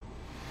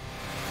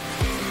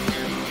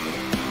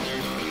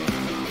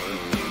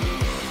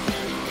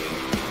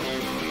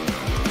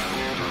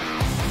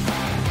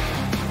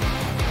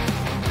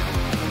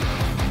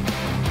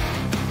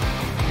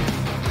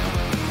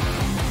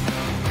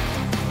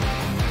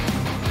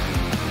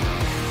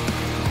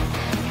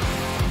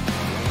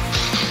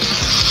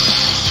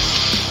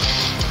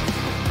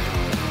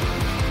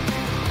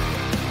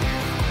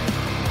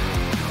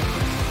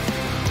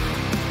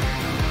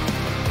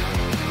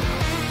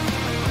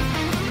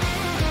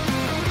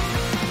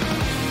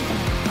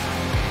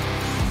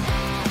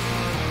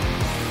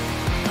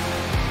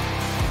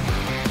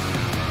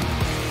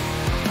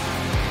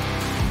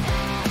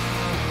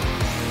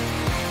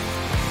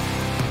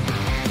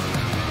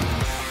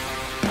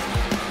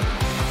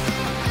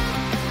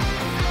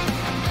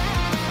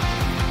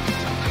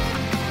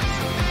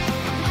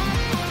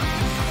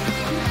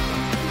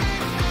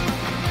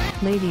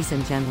Ladies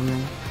and gentlemen,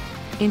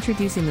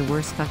 introducing the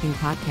worst fucking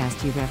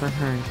podcast you've ever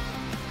heard.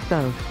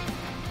 Both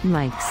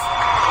Mikes.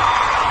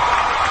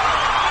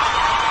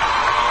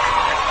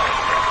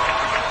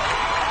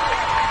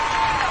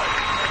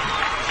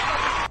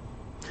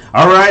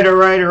 All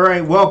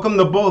right. Welcome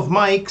to Both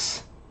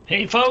Mikes.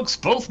 Hey folks,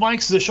 Both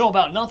Mikes is a show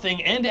about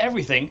nothing and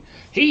everything.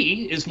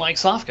 He is Mike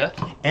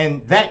Sofka.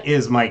 And that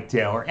is Mike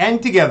Taylor.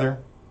 And together,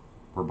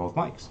 we're Both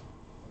Mikes.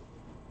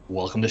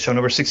 Welcome to show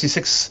number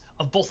 66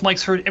 of Both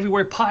Mikes Heard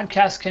Everywhere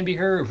podcast can be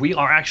heard. We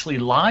are actually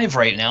live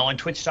right now on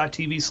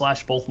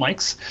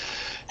twitch.tv/bothmikes.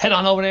 Head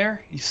on over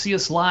there. You see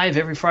us live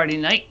every Friday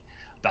night,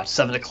 about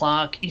 7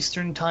 o'clock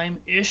Eastern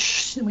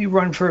time-ish. And we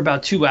run for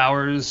about 2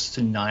 hours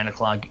to 9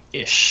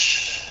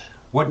 o'clock-ish.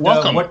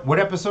 Welcome. What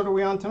episode are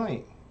we on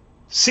tonight?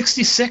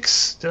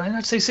 66. Did I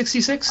not say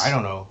 66? I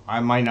don't know. I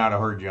might not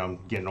have heard you. I'm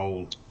getting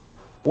old.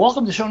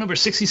 Welcome to show number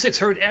 66.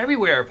 Heard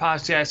everywhere.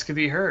 Podcasts can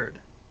be heard.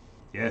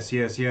 Yes.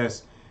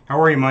 How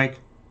are you, Mike?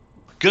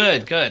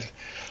 Good. A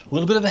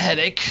little bit of a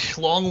headache.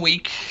 Long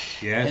week.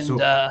 Yeah. And,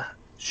 so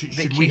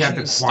should we have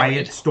the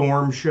Quiet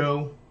Storm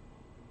show?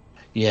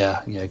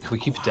 Yeah. Can we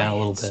keep it down a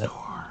little bit?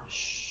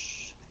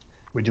 Shh.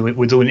 We're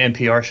doing an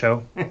NPR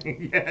show.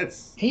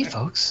 Yes. Hey,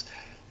 folks.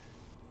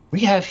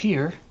 We have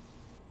here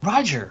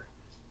Roger.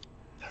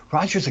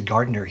 Roger's a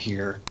gardener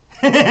here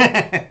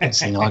in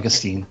St.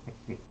 Augustine.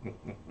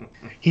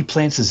 He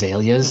plants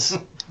azaleas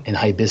and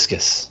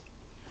hibiscus.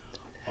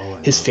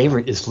 His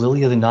favorite is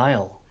Lily of the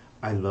Nile.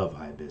 I love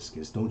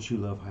hibiscus. Don't you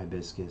love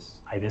hibiscus?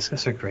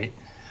 Hibiscus are great.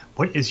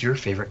 What is your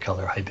favorite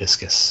color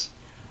hibiscus?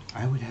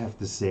 I would have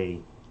to say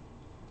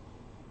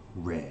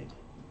red.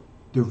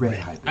 The red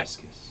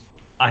hibiscus.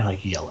 I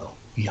like yellow.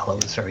 Yellow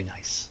is very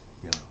nice.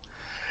 Yellow.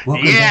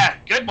 Welcome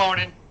good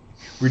morning.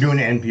 We're doing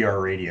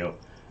NPR radio.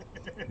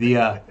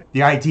 The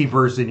IT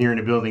person here in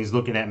the building is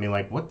looking at me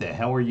like, what the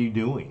hell are you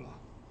doing?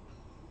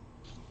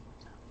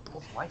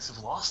 Both mics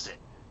have lost it.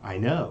 I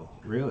know,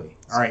 really.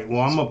 All right, well,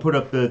 I'm going to put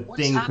up the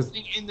thing. What's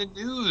happening in the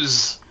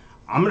news?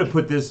 I'm going to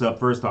put this up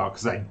first off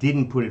because I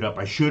didn't put it up.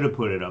 I should have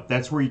put it up.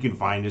 That's where you can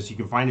find us. You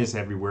can find us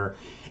everywhere.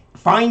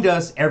 Find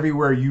us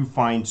everywhere you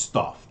find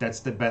stuff. That's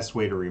the best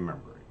way to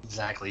remember it.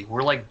 Exactly.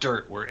 We're like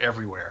dirt. We're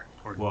everywhere.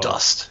 We're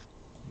dust.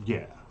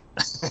 Yeah.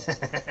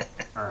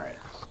 All right.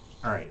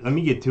 Let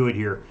me get to it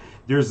here.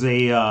 There's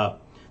the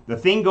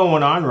thing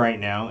going on right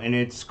now, and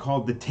it's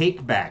called the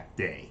Take Back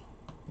Day.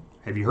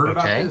 Have you heard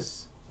about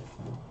this?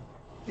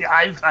 Yeah,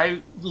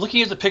 I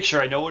looking at the picture,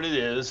 I know what it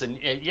is,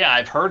 and yeah,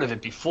 I've heard of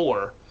it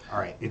before. All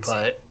right, it's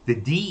the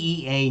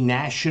DEA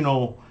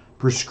National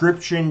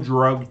Prescription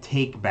Drug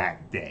Take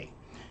Back Day.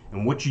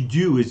 And what you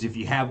do is if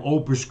you have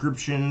old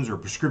prescriptions or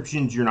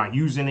prescriptions you're not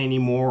using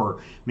anymore, or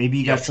maybe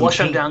you got some flush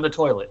them down the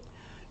toilet.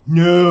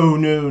 No,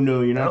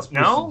 you're not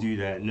supposed to do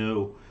that.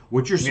 No.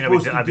 What you're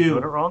supposed to do... I've been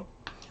doing it wrong?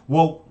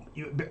 Well,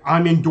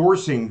 I'm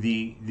endorsing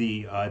the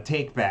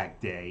Take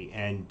Back Day,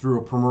 and through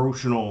a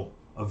promotional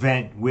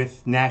event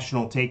with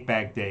National Take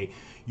Back Day,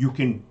 you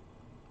can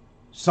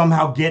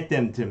somehow get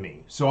them to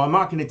me. So I'm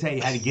not going to tell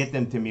you how to get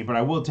them to me, but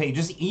I will tell you,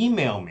 just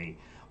email me,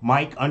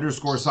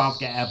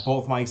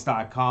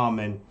 Mike_Sofka@bothmikes.com,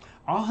 and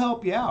I'll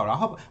help you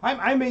out.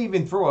 I may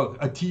even throw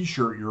a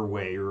t-shirt your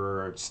way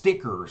or a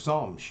sticker or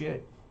something.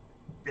 Shit.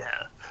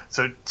 Yeah.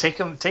 So take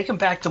them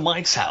back to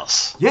Mike's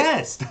house.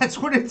 Yes, that's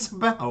what it's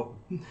about.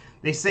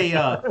 They say,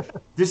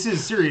 this is a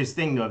serious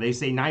thing, though. They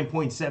say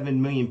 9.7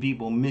 million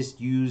people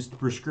misused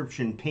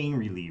prescription pain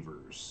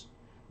relievers.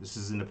 This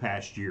is in the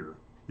past year.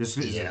 This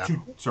is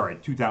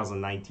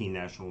 2019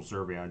 National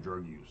Survey on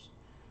Drug Use.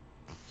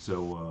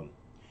 So,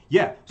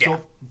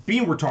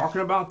 being we're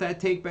talking about that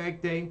Take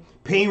Back Day,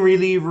 pain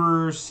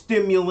relievers,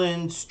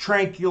 stimulants,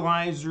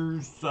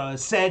 tranquilizers,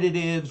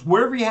 sedatives,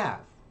 whatever you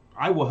have,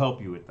 I will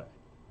help you with that.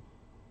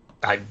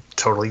 I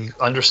totally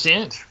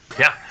understand.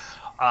 Yeah.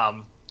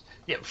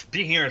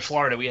 Being here in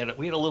Florida, we had a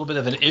little bit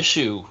of an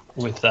issue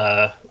with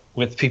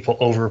people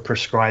over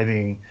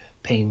prescribing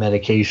pain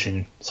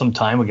medication some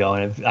time ago,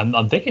 and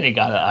I'm thinking they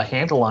got a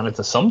handle on it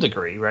to some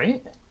degree,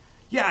 right?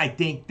 Yeah, I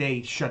think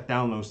they shut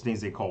down those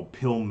things they call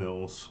pill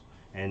mills,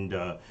 and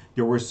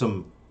there were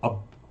some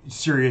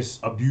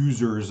serious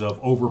abusers of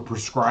over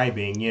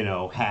prescribing.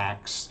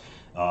 Hacks.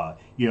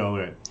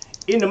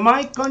 In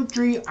my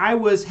country, I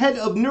was head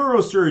of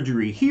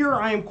neurosurgery. Here,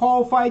 I am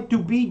qualified to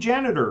be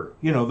janitor.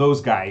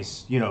 Those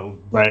guys,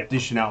 right.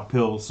 Dishing out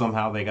pills.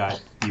 Somehow they got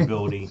the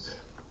ability.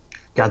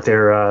 Got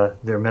their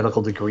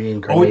medical degree in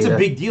Grenada. Oh, it's a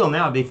big deal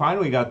now. They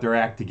finally got their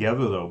act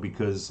together, though,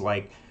 because,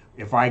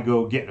 if I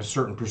go get a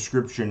certain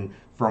prescription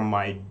from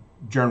my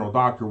general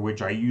doctor,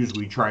 which I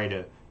usually try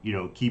to,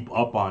 keep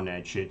up on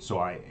that shit.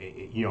 So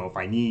if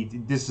I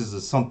need, this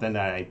is something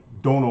that I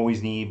don't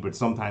always need, but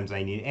sometimes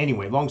I need.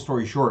 Anyway, long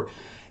story short,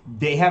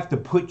 they have to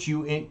put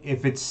you in,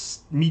 if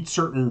it's meets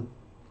certain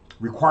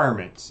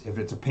requirements, if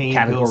it's a pain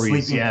pill,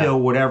 sleeping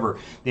pill, whatever,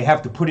 they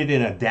have to put it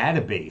in a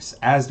database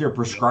as they're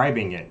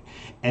prescribing it.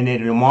 And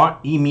it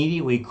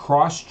immediately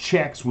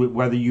cross-checks with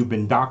whether you've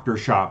been doctor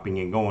shopping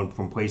and going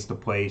from place to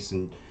place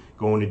and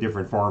going to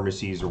different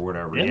pharmacies or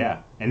whatever.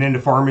 Yeah. And then the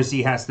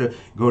pharmacy has to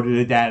go to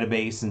the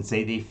database and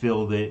say they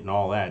filled it and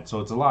all that. So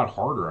it's a lot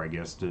harder, I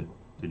guess, to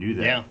do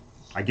that. Yeah.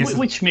 I guess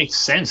Which makes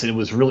sense, and it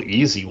was really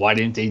easy. Why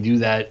didn't they do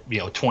that,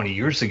 20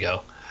 years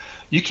ago?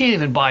 You can't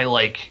even buy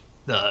like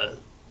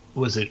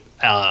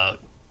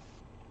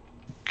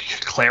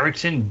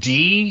Claritin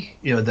D,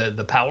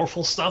 the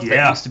powerful stuff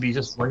that used to be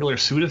just regular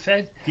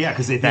Sudafed. Yeah,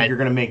 because they think you're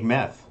going to make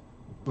meth.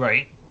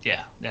 Right.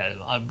 Yeah.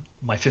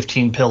 My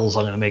 15 pills,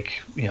 I'm going to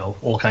make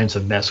all kinds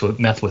of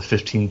meth with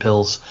 15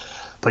 pills.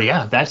 But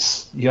yeah,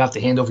 you have to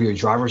hand over your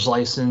driver's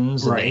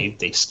license, and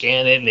they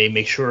scan it, and they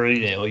make sure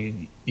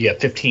you have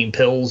 15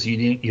 pills.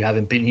 You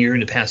haven't been here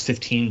in the past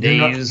 15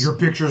 days. Your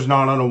picture's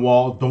not on a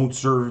wall. Don't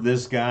serve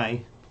this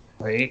guy.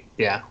 Right?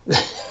 Yeah.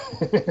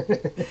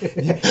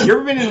 You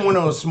ever been in one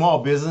of those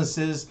small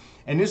businesses?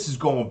 And this is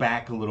going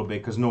back a little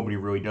bit because nobody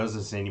really does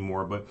this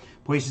anymore. But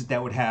places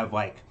that would have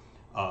like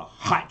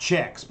hot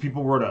checks.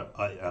 People wrote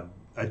a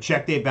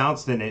check they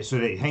bounced in it, so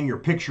they hang your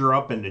picture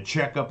up and the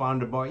check up on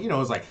the bar.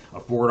 It's like a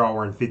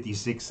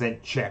 $4.56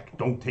 check.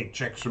 Don't take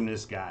checks from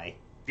this guy.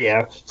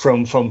 Yeah,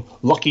 from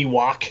Lucky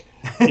Walk.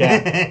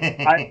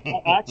 Yeah, I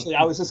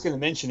was just going to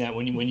mention that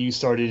when you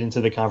started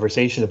into the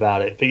conversation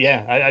about it. But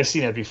yeah, I've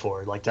seen that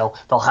before. Like they'll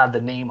have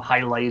the name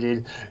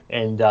highlighted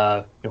and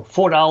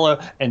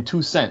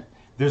 $4.02.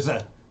 There's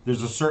a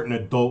certain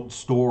adult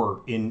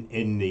store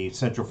in the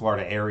Central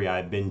Florida area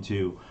I've been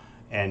to,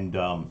 and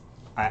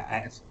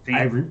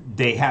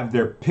they have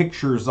their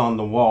pictures on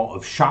the wall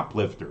of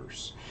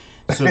shoplifters.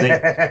 So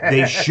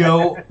they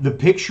show the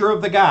picture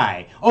of the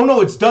guy. Oh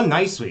no, it's done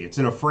nicely. It's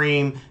in a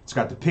frame. It's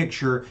got the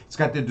picture. It's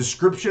got the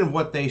description of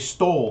what they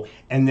stole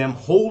and them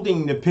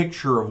holding the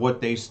picture of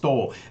what they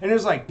stole. And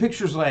there's like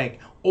pictures like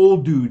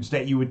old dudes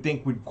that you would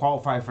think would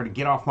qualify for the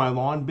get off my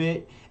lawn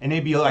bit, and they'd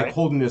be like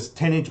holding this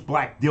 10-inch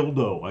black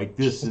dildo like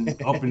this and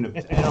up in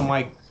the. And I'm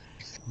like,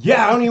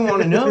 yeah, I don't even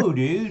want to know,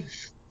 dude.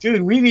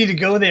 Dude, we need to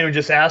go there and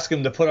just ask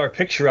them to put our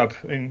picture up,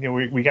 and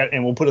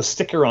we'll put a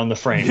sticker on the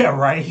frame. Yeah,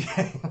 right.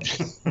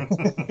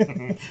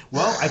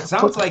 Well, it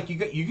sounds like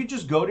you could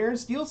just go there and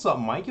steal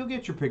something, Mike. You'll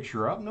get your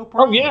picture up, no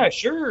problem. Oh yeah,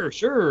 sure.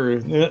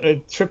 A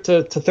trip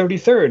to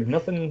 33rd,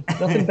 nothing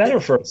better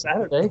for a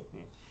Saturday.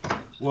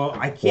 Well,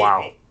 I can't.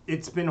 Wow.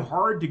 It's been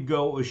hard to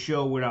go a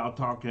show without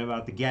talking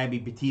about the Gabby,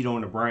 Petito,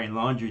 and the Brian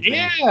Laundrie thing.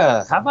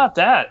 Yeah, how about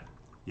that?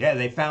 Yeah,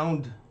 they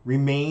found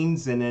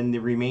remains, and then the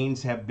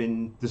remains have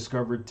been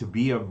discovered to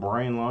be of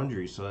Brian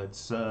Laundrie. So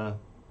it's wow,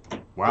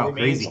 the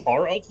remains crazy.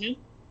 Are of him?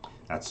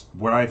 That's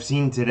what I've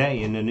seen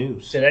today in the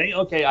news. Today?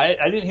 Okay,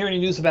 I didn't hear any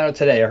news about it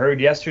today. I heard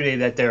yesterday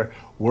that there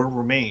were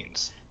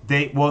remains.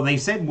 They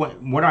said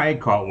what I had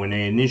caught when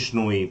they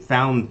initially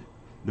found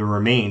the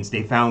remains.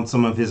 They found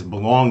some of his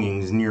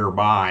belongings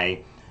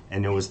nearby,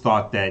 and it was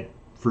thought that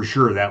for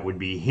sure that would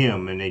be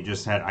him. And they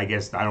just had, I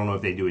guess, I don't know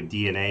if they do a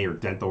DNA or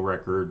dental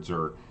records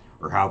or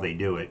how they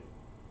do it.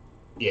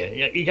 Yeah,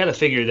 you got to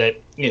figure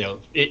that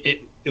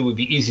it would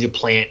be easy to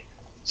plant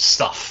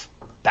stuff,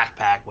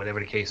 backpack, whatever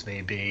the case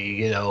may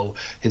be.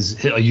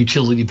 A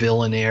utility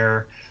bill in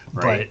there,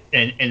 right. But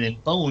and then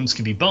bones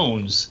can be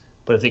bones,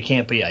 but if they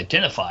can't be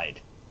identified,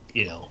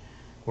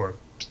 or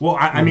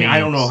I mean I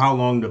don't know how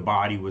long the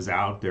body was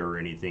out there or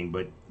anything,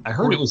 but I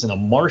heard it was in a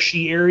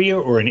marshy area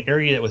or an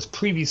area that was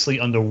previously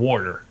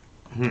underwater.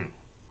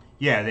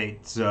 Yeah,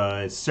 it's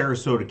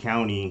Sarasota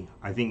County,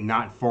 I think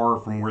not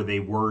far from where they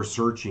were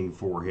searching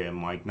for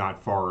him, like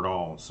not far at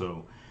all.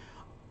 So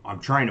I'm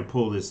trying to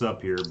pull this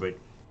up here, but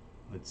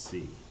let's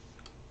see.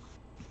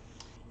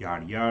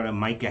 Yada yada,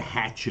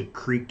 Mykahatchee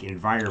Creek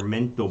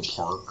Environmental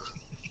Park.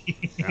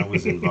 That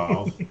was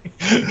involved.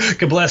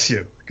 God bless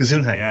you.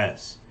 Gesundheit.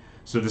 Yes.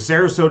 So the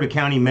Sarasota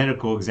County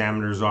Medical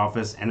Examiner's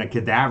Office and a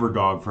cadaver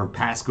dog from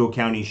Pasco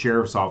County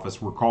Sheriff's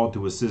Office were called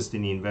to assist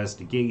in the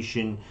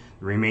investigation.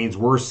 The remains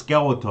were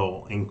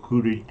skeletal,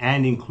 included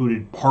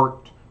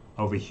part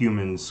of a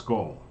human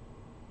skull.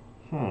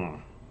 Well,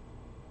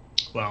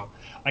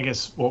 I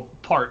guess,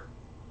 part.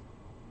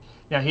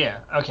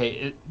 Yeah,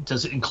 okay.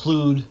 Does it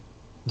include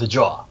the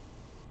jaw?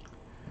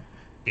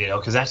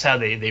 Because that's how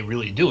they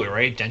really do it,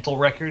 right? Dental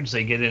records,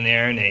 they get in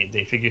there and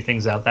they figure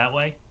things out that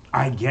way.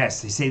 I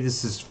guess. They say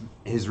this is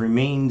his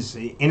remains.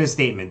 In a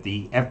statement,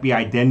 the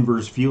FBI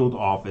Denver's field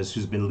office,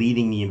 who's been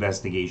leading the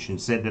investigation,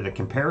 said that a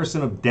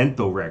comparison of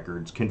dental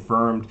records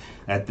confirmed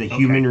that the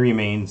human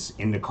remains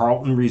in the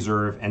Carlton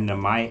Reserve and the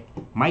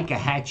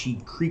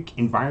Mykahatchee Creek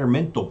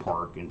Environmental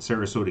Park in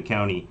Sarasota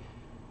County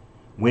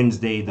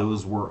Wednesday,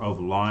 those were of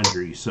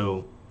Laundrie.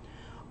 So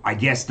I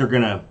guess they're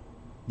going to,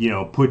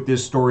 put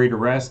this story to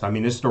rest. I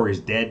mean, this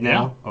story's dead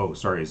now. Yeah. Oh,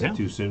 sorry. Is it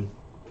too soon?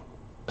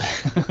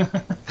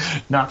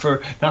 Not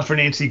for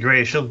Nancy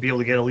Grace. She'll be able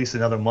to get at least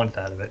another month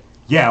out of it.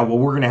 Yeah, well,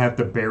 we're gonna have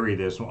to bury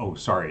this. Oh,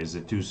 sorry, is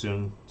it too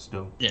soon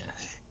still? Yeah.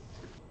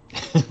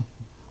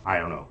 I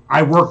don't know.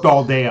 I worked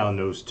all day on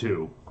those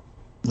two.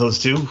 Those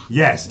two?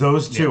 Yes,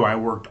 those two. Yeah. I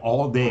worked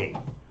all day.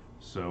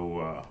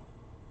 So.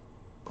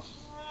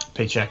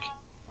 Paycheck.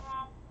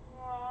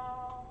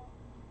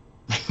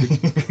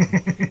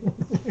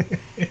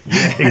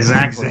 Yeah,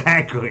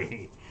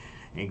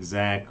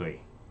 exactly.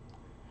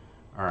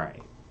 All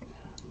right.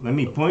 Let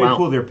me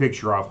pull their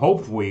picture off.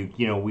 Hopefully,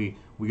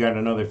 we got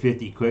another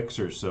 50 clicks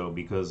or so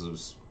because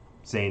of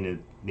saying the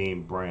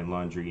name Brian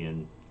Laundrie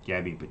and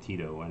Gabby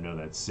Petito. I know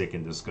that's sick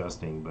and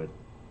disgusting, but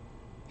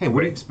hey, what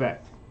do you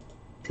expect?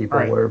 People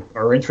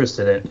are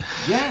interested in it.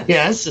 Yeah.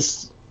 Yeah, it's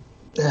just,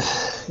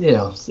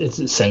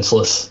 it's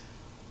senseless.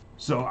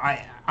 So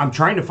I'm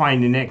trying to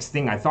find the next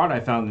thing. I thought I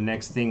found the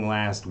next thing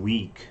last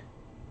week.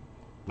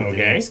 The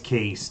next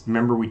case.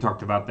 Remember we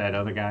talked about that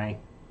other guy?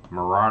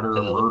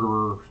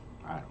 Murderer?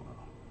 I don't know.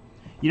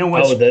 You know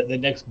what? Oh, the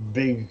next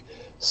big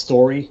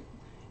story?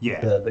 Yeah.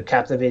 The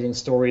captivating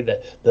story,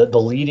 the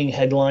leading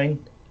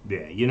headline?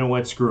 Yeah, you know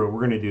what? Screw it. We're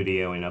going to do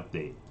the alien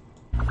update.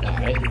 All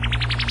right.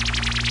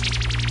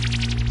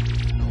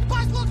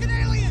 Fast-looking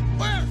alien!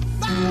 Where?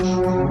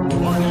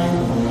 Warning!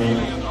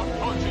 Alien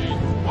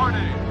approaching!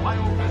 Warning!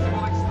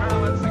 Biophysical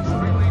experiments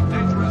extremely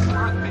dangerous for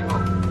Earth people.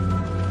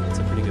 It's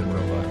a pretty good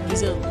robot.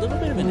 He's a little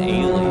bit of an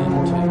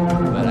alien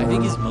too, but I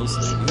think he's an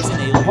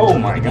alien. Oh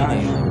my god!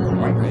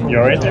 Right? You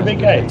alright there, big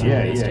guy?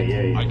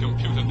 Yeah. I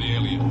computed the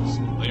aliens.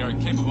 They are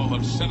capable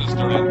of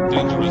sinister and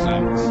dangerous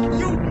acts.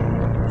 You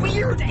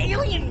weird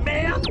alien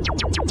man!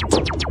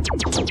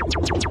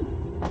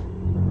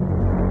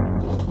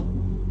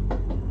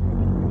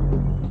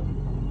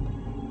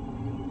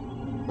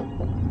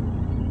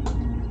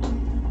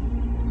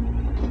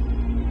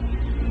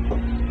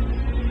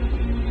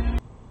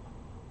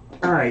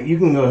 All right, you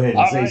can go ahead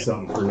and say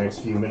something for the next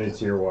few minutes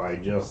here while I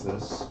adjust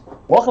this.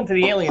 Welcome to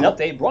the Alien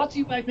Update, brought to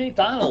you by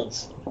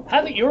McDonald's.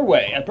 Have it your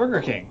way at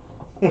Burger King.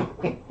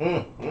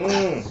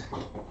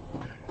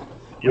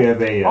 We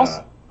have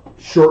a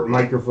short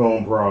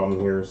microphone problem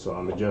here, so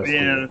I'm adjusting.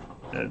 Yeah,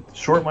 a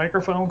short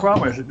microphone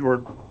problem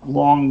or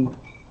long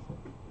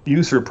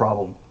user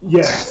problem?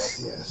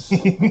 Yes.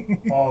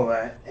 All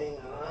that. Hang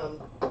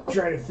on, I'm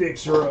trying to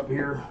fix her up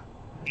here.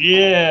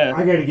 Yeah.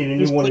 I gotta get a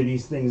new one of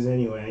these things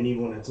anyway. I need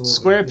one that's a little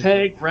square bit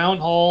peg,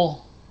 round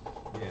hole.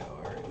 Yeah,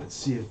 alright. Let's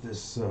see if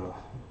this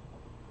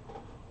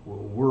will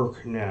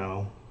work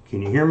now.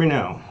 Can you hear me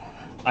now?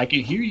 I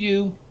can hear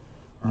you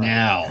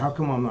now. How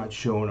come I'm not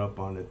showing up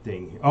on the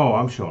thing? Oh,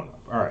 I'm showing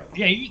up. Alright.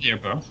 Yeah, you there,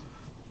 bro.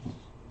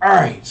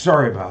 Alright,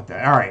 sorry about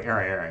that.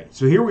 Alright.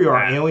 So here we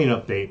are, alien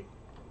update.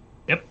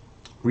 Yep.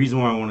 Reason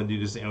why I want to do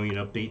this alien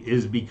update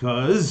is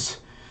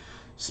because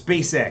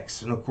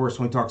SpaceX, and of course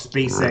when we talk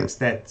SpaceX,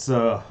 that's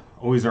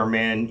always our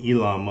man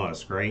Elon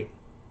Musk, right?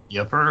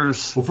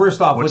 Yepers. Well,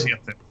 first off, What's he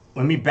up to?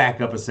 let me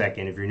back up a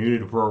second. If you're new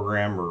to the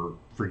program or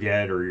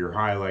forget or you're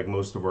high like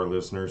most of our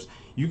listeners,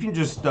 you can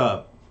just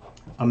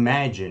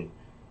imagine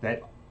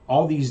that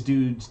all these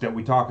dudes that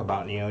we talk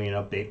about in the alien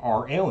update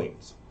are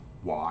aliens.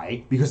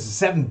 Why? Because there's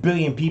 7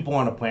 billion people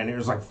on the planet.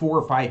 There's like 4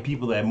 or 5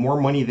 people that have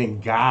more money than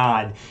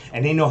God,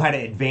 and they know how to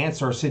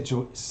advance our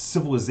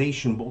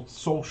civilization, both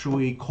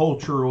socially,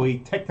 culturally,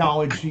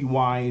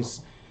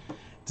 technology-wise.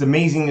 It's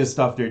amazing the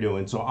stuff they're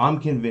doing. So I'm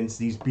convinced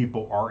these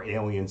people are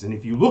aliens. And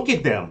if you look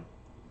at them,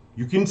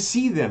 you can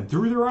see them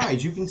through their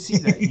eyes. You can see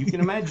that. You can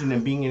imagine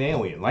them being an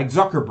alien. Like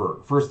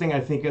Zuckerberg. First thing I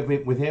think of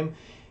it with him,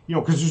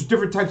 because there's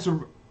different types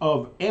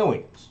of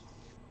aliens.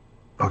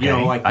 Okay.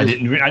 I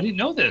didn't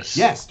know this.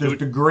 Yes, there's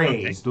the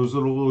Greys, okay. Those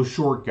little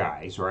short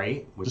guys,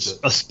 right? With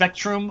a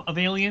spectrum of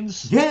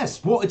aliens?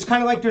 Yes. Well, it's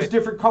kind of like there's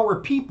different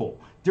colored people,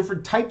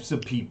 different types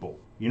of people.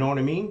 You know what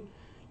I mean?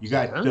 You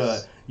got,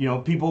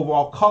 people of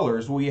all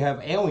colors. Well, you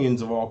have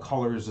aliens of all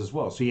colors as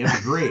well. So you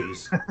have the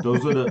Greys.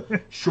 Those are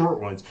the short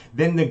ones.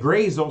 Then the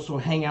Greys also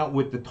hang out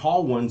with the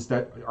tall ones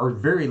that are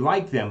very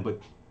like them, but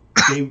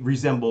they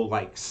resemble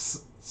like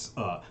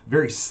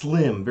very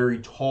slim, very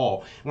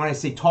tall. When I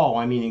say tall,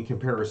 I mean in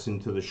comparison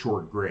to the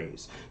short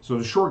Greys. So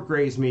the short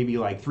Greys may be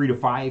like 3 to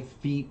 5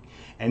 feet,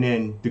 and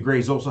then the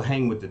Greys also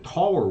hang with the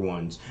taller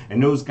ones,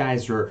 and those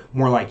guys are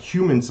more like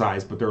human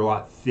size, but they're a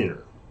lot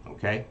thinner.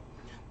 Okay.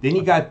 Then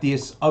you got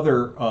this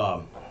other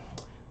clan,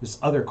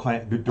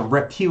 the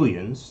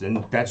reptilians,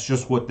 and that's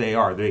just what they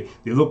are. They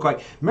look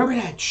like. Remember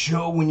that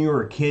show when you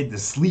were a kid, the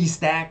Slee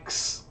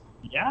Stacks?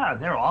 Yeah,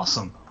 they're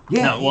awesome.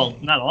 Yeah. No, well,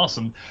 not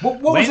awesome.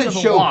 What was that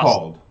show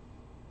called?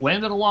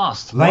 Land of the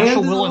Lost. Land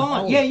of the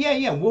Lost.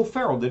 Yeah. Will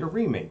Ferrell did a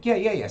remake.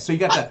 Yeah. So you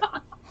got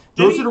that.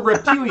 Those are the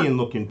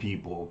reptilian-looking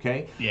people,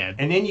 okay? Yeah.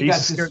 And then you got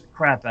this. Scared the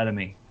crap out of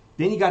me.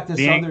 Then you got this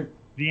other.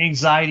 The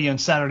anxiety on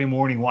Saturday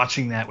morning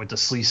watching that with the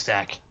Slee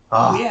Stack.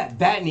 Oh yeah,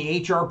 that and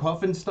the HR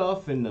Puffin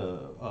stuff and the.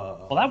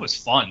 Well, that was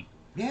fun.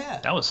 Yeah.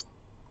 That was.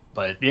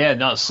 But yeah,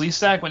 no, Slee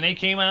Stack when they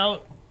came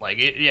out, like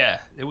it.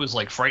 Yeah, it was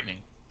like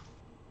frightening.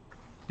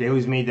 They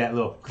always made that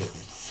little.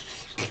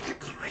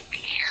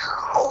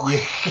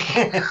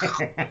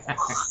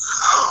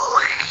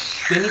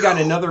 Then you got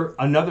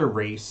another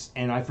race,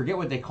 and I forget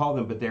what they call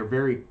them, but they're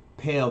very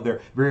pale. They're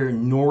very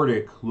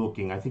Nordic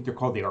looking. I think they're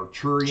called the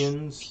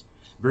Arcturians.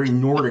 Very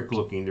Nordic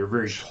looking. They're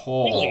very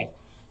tall.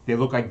 They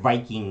look like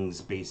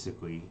Vikings,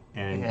 basically.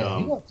 And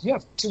you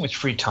have too much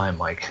free time,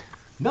 Mike.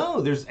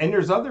 No, there's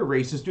other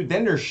races, dude.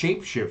 Then there's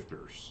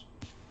shapeshifters.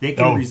 They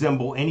can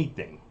resemble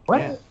anything. What?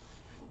 Yeah.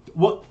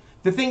 Well,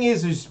 The thing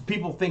is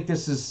people think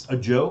this is a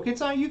joke.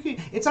 It's on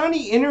It's on the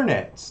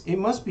internet. It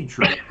must be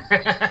true.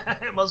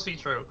 It must be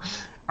true.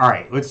 All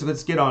right,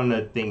 let's get on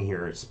the thing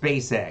here.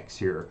 SpaceX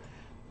here.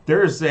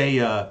 There's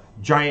a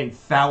giant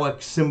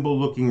phallic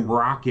symbol-looking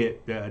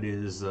rocket that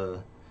is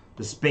the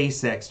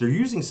SpaceX. They're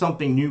using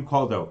something new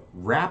called a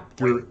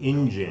Raptor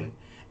engine,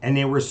 and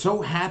they were so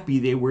happy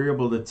they were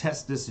able to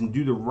test this and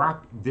do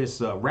this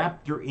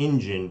Raptor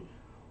engine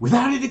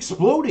without it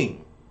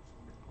exploding.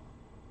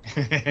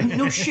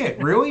 No shit,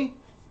 really?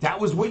 That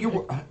was what you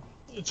were.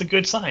 It's a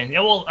good sign.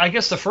 Yeah, well, I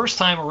guess the first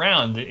time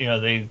around,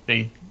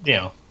 they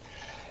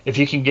if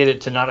you can get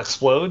it to not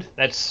explode,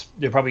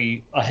 they're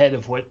probably ahead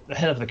of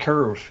the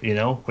curve,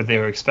 what they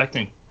were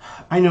expecting.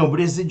 I know,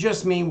 but is it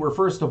just me where,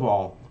 first of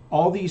all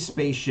these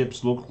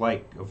spaceships look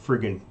like a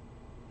friggin'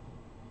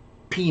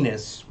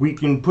 penis? We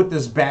can put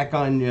this back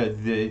on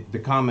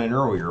the comment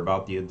earlier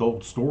about the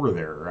adult store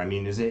there. I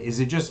mean, is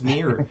it just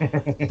me, or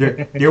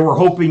they were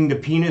hoping the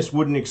penis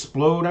wouldn't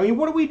explode? I mean,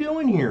 what are we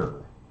doing here?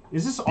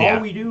 Is this all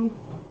we do?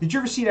 Did you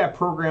ever see that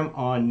program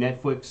on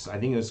Netflix? I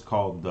think it was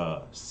called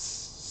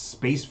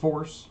Space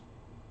Force.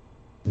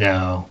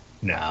 No.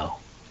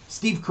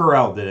 Steve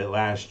Carell did it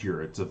last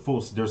year. It's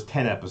there's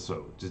 10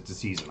 episodes. It's a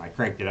season. I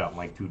cranked it out in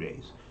like 2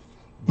 days.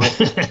 But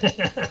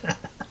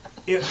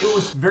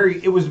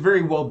it was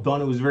very well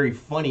done. It was very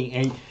funny,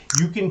 and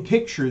you can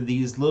picture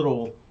these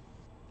little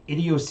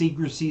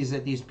idiosyncrasies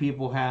that these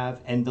people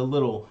have, and the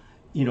little,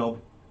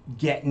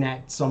 getting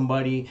at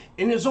somebody,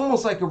 and it's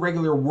almost like a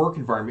regular work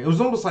environment. It was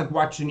almost like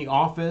watching The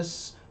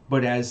Office,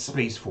 but as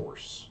Space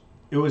Force.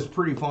 It was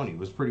pretty funny. It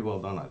was pretty well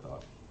done, I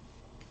thought.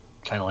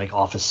 Kind of like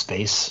Office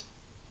Space,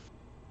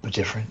 but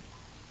different.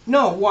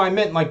 No, well, I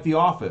meant like The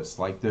Office,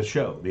 like the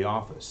show, The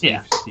Office.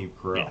 Steve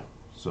Carell. Yeah.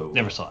 So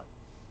never saw it.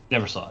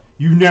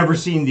 You've never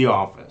seen The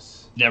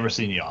Office? Never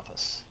seen The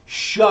Office.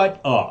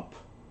 Shut up.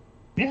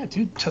 Yeah,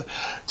 dude.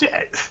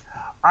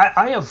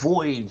 I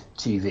avoid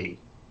TV.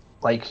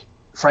 Like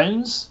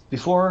Friends,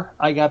 before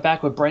I got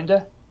back with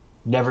Brenda,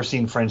 never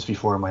seen Friends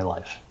before in my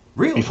life.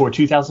 Really? Before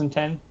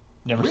 2010,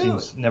 never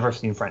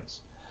seen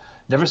Friends.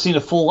 Never seen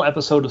a full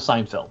episode of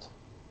Seinfeld.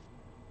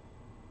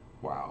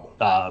 Wow.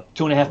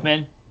 2.5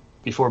 Men,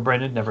 before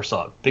Brendan, never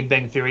saw it. Big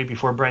Bang Theory,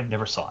 before Brent,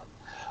 never saw it.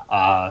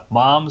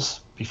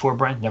 Moms, before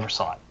Brent, never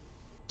saw it.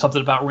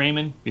 Something About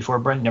Raymond, before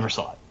Brent, never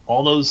saw it.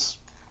 All those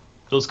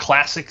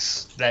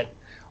classics that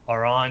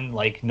are on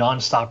like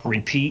nonstop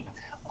repeat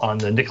on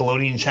the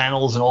Nickelodeon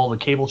channels and all the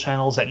cable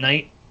channels at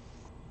night.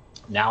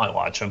 Now I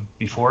watch them.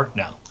 Before,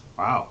 no.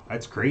 Wow,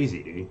 that's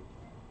crazy, dude.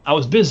 I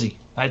was busy.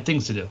 I had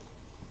things to do.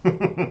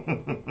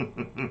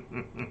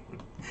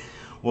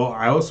 Well,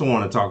 I also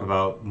want to talk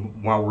about,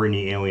 while we're in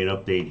the alien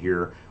update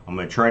here, I'm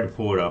going to try to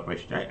pull it up.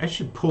 I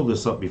should pull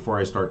this up before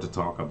I start to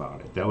talk about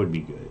it. That would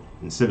be good.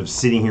 Instead of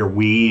sitting here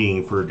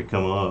waiting for it to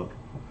come up.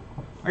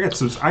 I got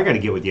to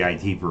get with the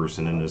IT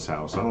person in this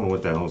house. I don't know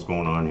what the hell's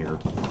going on here.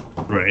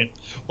 Right.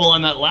 Well,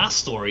 on that last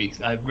story,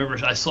 I remember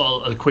I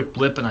saw a quick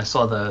blip and I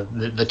saw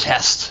the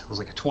test. It was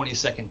like a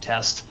 20-second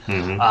test.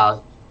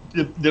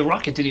 Mm-hmm. The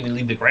rocket didn't even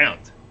leave the ground.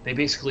 They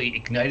basically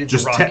ignited the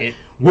rocket.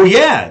 Well,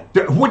 yeah.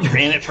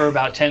 Ran it for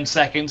about 10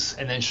 seconds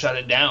and then shut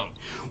it down.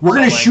 We're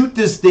going to shoot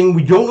this thing.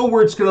 We don't know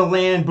where it's going to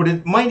land, but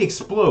it might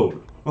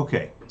explode.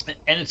 Okay.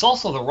 And it's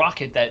also the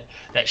rocket that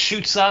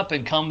shoots up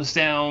and comes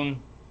down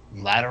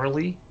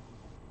laterally,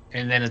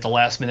 and then at the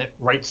last minute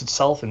rights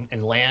itself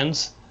and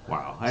lands.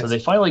 Wow. So they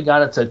finally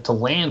got it to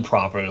land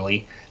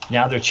properly.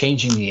 Now they're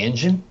changing the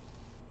engine.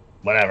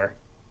 Whatever.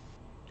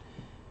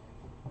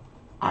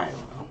 I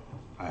don't know.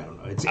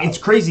 It's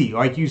crazy.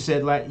 Like you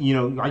said, like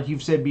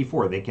you've said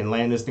before, they can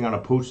land this thing on a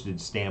postage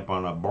stamp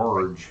on a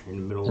barge in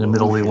the middle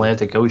of the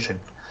Atlantic Ocean.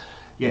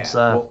 Yeah. It's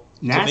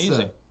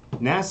amazing.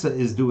 NASA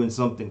is doing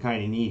something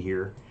kind of neat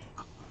here.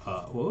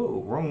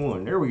 Whoa, wrong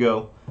one. There we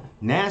go.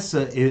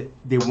 NASA,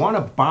 they want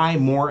to buy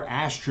more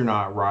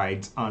astronaut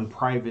rides on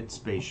private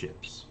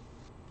spaceships.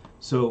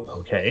 So,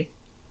 okay,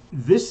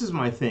 this is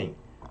my thing.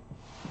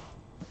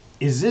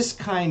 Is this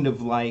kind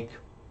of like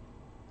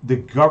the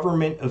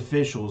government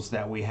officials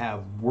that we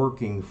have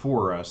working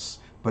for us,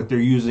 but they're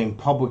using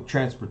public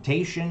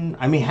transportation?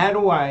 I mean,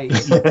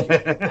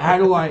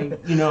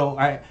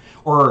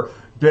 or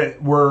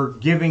that we're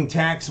giving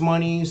tax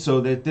money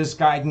so that this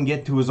guy can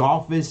get to his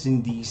office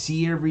in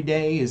DC every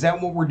day? Is that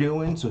what we're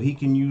doing? So he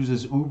can use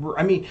his Uber?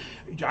 I mean,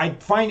 I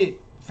find it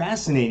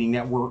fascinating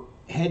that we're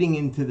heading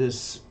into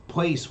this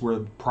place where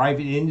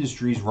private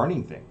industry is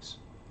running things.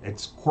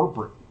 It's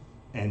corporate,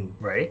 and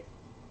right.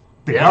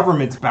 The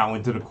government's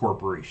bowing to the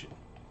corporation.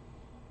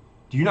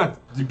 Do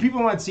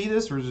people not see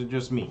this, or is it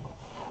just me?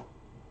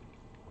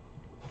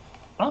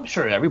 I'm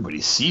sure everybody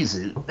sees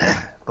it,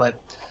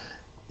 but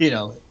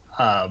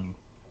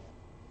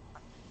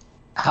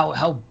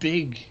how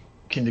big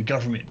can the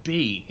government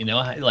be?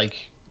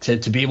 Like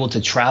to be able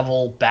to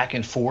travel back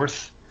and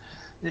forth.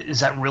 Is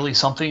that really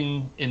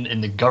something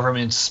in the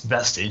government's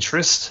best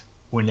interest,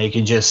 when they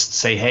can just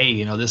say,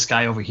 hey, this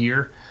guy over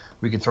here,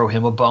 we can throw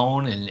him a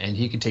bone and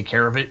he can take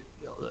care of it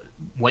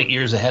light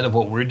years ahead of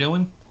what we're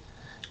doing,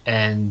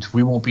 and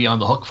we won't be on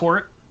the hook for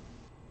it?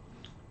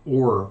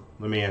 Or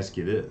let me ask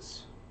you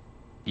this.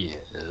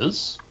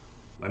 Yes.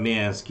 Let me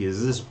ask you,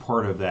 is this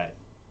part of that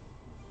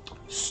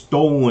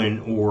stolen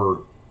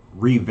or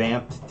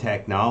revamped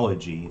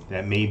technology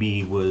that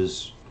maybe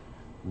was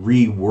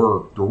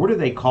reworked, or what do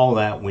they call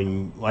that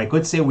when, like,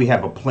 let's say we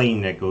have a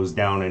plane that goes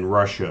down in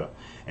Russia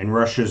and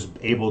Russia's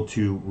able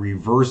to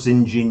reverse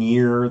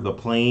engineer the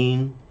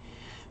plane?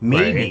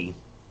 Maybe.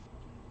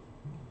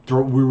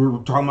 Right. We were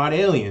talking about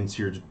aliens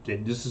here.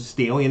 This is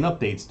the alien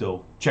update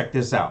still. Check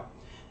this out.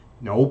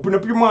 Now open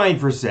up your mind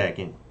for a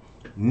second.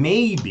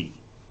 Maybe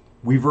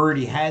we've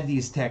already had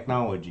these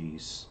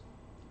technologies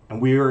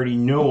and we already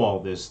know all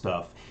this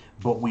stuff,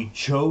 but we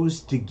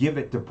chose to give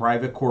it to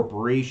private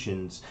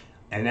corporations,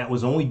 and that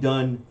was only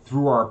done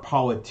through our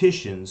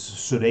politicians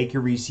so they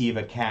could receive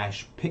a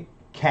cash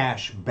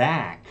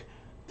back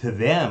to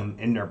them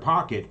in their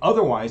pocket.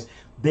 Otherwise,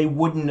 they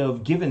wouldn't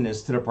have given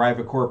this to the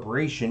private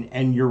corporation.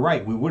 And you're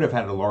right, we would have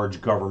had a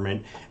large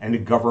government and a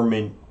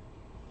government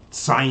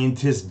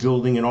scientist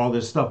building and all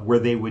this stuff where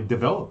they would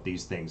develop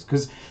these things,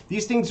 because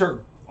these things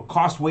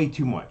cost way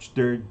too much.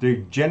 They're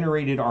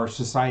generated our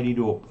society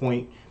to a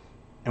point,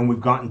 and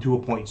we've gotten to a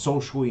point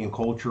socially and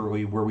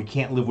culturally where we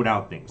can't live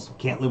without things.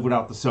 Can't live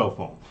without the cell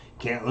phone.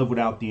 Can't live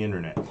without the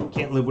internet.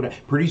 Can't live without.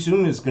 Pretty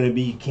soon it's going to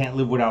be can't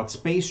live without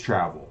space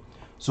travel.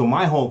 So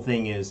my whole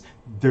thing is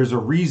there's a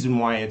reason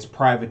why it's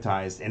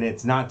privatized, and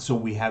it's not so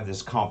we have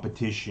this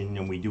competition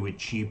and we do it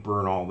cheaper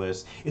and all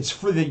this. It's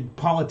for the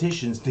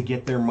politicians to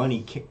get their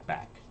money kicked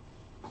back.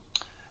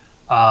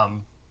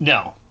 No.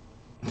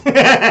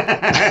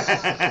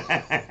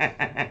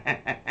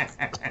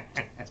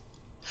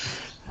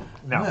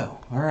 No.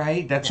 All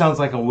right. That sounds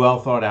like a well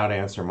thought out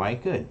answer,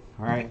 Mike. Good.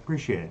 All right.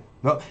 Appreciate it.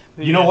 Well,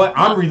 you know what?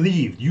 I'm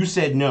relieved. You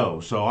said no,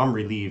 so I'm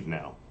relieved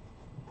now.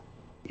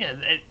 Yeah.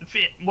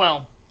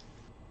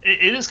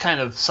 It is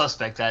kind of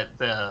suspect that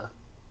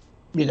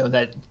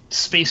that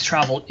space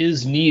travel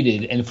is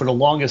needed, and for the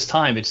longest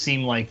time, it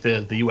seemed like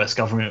the U.S.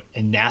 government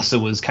and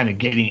NASA was kind of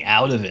getting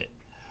out of it.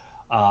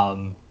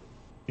 And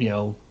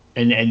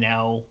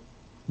now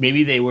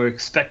maybe they were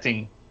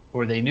expecting,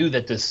 or they knew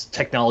that this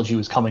technology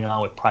was coming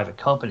on with private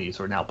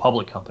companies or now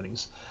public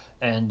companies,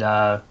 and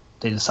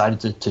they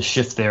decided to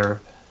shift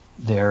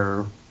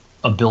their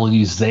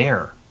abilities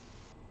there.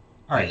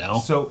 All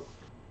right. So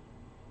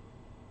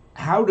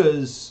how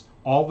does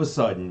all of a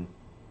sudden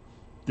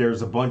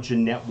there's a bunch of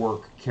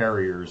network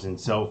carriers and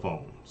cell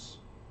phones?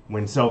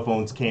 When cell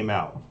phones came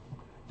out,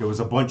 there was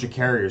a bunch of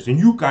carriers, and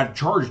you got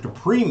charged a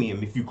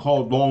premium if you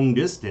called long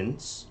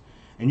distance.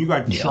 And you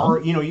got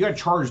you got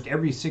charged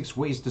every 6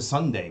 ways to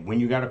Sunday when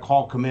you got a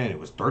call come in. It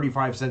was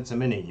 35 cents a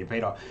minute. You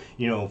paid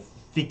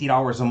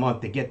 $50 a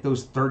month to get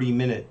those 30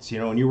 minutes.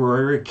 And you were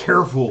very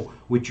careful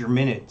with your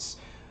minutes.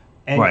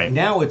 And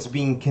now it's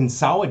being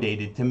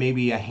consolidated to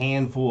maybe a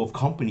handful of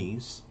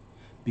companies,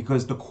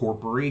 because the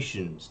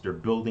corporations, they're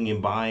building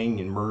and buying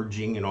and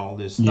merging and all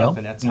this stuff,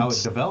 and that's how it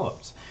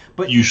develops.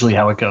 But usually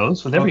how it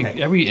goes with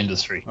every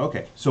industry.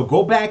 Okay, so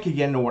go back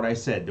again to what I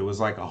said. There was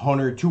like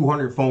 100,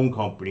 200 phone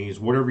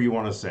companies, whatever you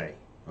want to say.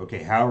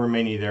 Okay, however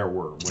many there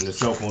were when the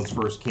cell phones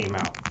first came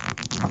out.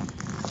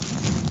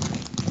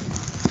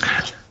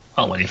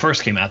 Well, when they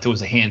first came out, there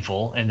was a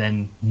handful, and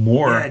then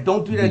more. Yeah,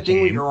 don't do that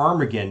thing with your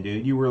arm again,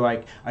 dude. You were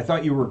like, I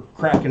thought you were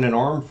cracking an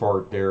arm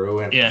fart there.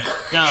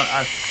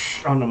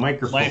 On the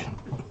microphone.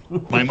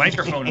 My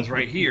microphone is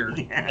right here,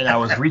 and I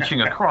was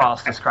reaching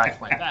across to scratch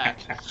my back.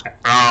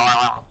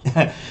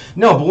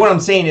 No, but what I'm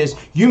saying is,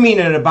 you mean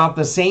at about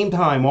the same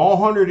time, all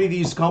 100 of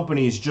these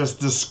companies just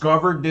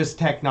discovered this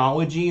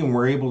technology and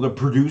were able to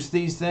produce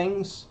these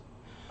things?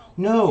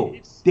 No,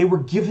 they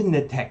were given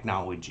the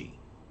technology.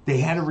 They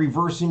had to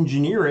reverse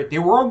engineer it. They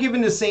were all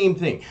given the same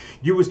thing.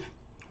 It's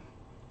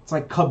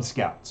like Cub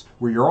Scouts,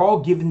 where you're all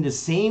given the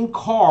same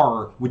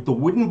car with the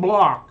wooden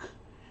block,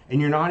 and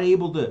you're not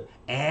able to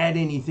add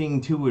anything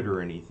to it or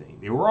anything.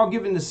 They were all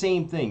given the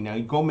same thing. Now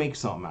you go make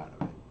something out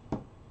of it.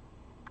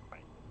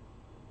 Right.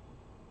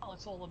 Well,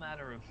 it's all a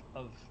matter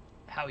of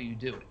how you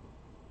do it.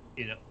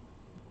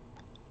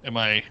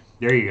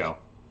 There you go.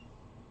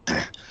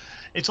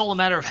 It's all a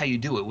matter of how you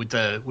do it with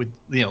the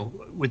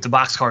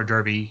boxcar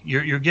derby.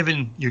 You're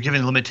given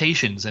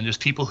limitations, and there's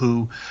people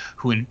who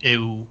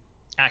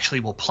actually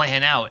will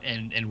plan out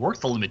and work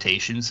the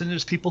limitations, and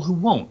there's people who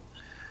won't.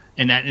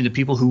 And the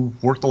people who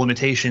work the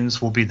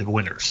limitations will be the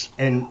winners.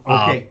 And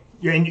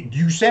and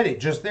you said it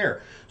just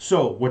there.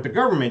 So what the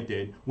government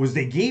did was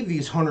they gave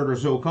these 100 or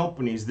so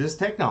companies this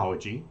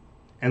technology,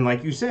 and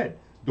like you said,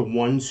 the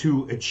ones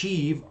who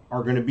achieve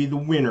are going to be the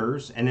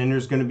winners, and then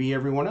there's going to be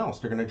everyone else.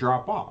 They're going to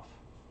drop off.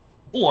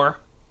 Or,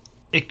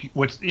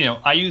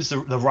 I use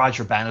the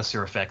Roger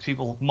Bannister effect.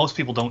 Most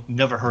people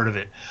never heard of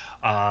it.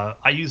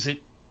 I use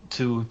it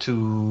to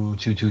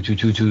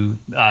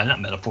not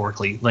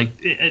metaphorically,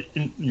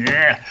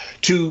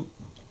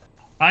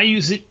 I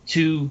use it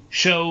to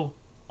show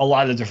a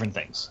lot of different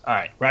things. All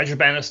right, Roger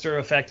Bannister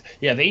effect.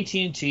 You have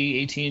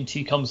AT&T.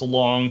 AT&T comes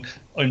along,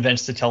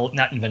 invents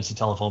not invents the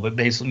telephone, but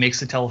basically makes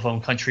the telephone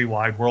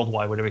countrywide,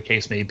 worldwide, whatever the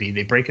case may be.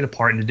 They break it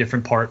apart into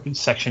different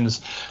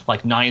sections,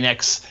 like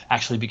 9X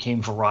actually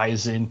became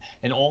Verizon,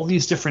 and all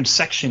these different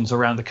sections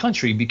around the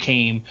country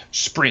became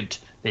Sprint.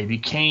 They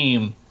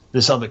became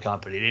this other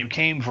company. They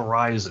became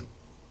Verizon.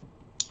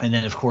 And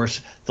then, of course,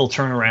 they'll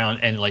turn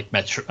around and like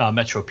Metro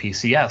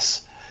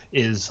PCS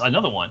is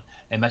another one,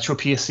 and Metro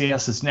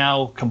PCS is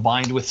now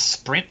combined with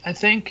Sprint, I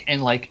think,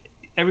 and like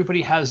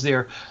everybody has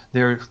their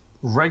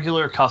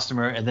regular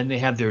customer, and then they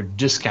have their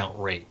discount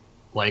rate.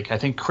 Like I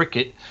think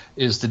Cricket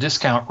is the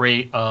discount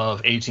rate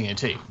of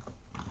AT&T,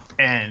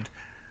 and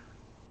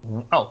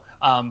so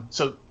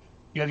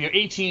you have your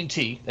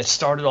AT&T that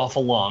started off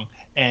along,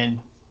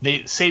 and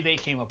they say they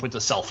came up with the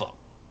cell phone,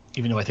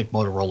 even though I think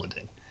Motorola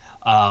did.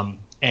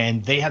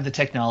 And they have the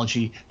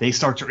technology. They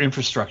start their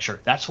infrastructure.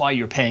 That's why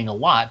you're paying a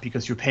lot,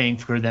 because you're paying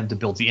for them to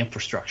build the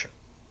infrastructure.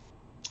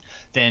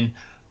 Then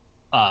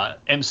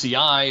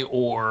MCI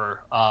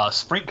or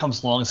Sprint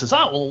comes along and says,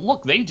 "Oh, well,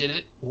 look, they did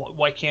it.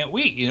 Why can't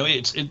we?" You know,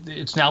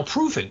 it's now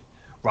proven.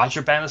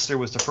 Roger Bannister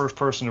was the first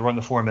person to run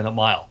the 4-minute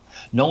mile.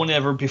 No one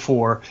ever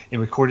before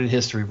in recorded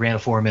history ran a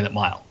 4-minute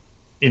mile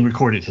in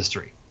recorded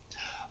history.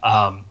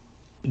 No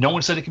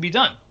one said it could be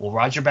done. Well,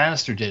 Roger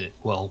Bannister did it.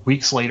 Well,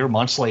 weeks later,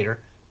 months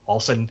later, all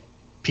of a sudden,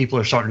 people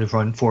are starting to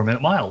run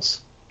 4-minute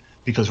miles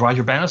because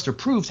Roger Bannister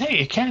proved, hey,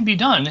 it can be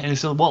done. And he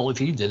said, well, if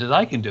he did it,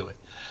 I can do it.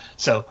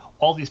 So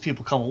all these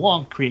people come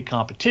along, create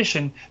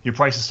competition. Your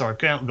prices start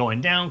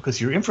going down because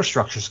your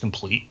infrastructure is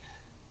complete.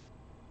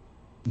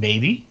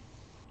 Maybe.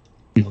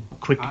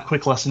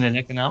 Quick lesson in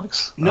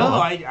economics. No,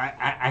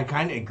 I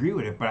kind of agree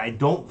with it, but I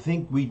don't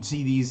think we'd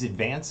see these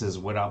advances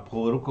without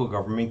political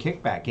government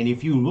kickback. And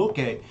if you look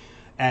at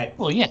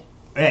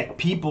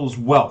people's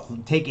wealth,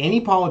 take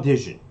any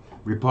politician,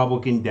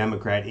 Republican,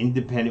 Democrat,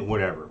 Independent,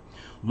 whatever.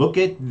 Look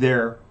at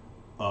their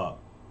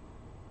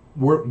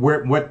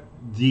what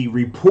the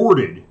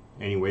reported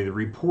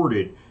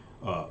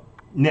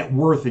net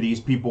worth of these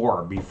people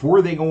are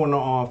before they go into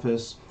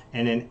office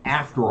and then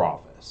after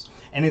office.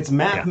 And it's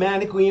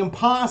mathematically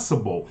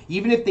impossible,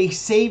 even if they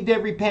saved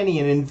every penny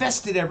and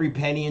invested every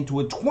penny into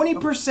a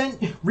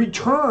 20%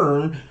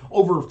 return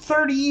over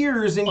 30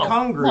 years in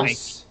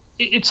Congress.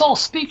 Mike, it's all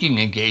speaking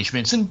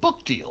engagements and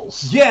book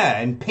deals. Yeah,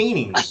 and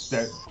paintings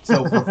that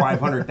sell for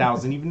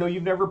 $500,000, even though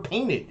you've never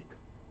painted.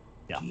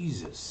 Yeah.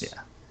 Jesus. Yeah.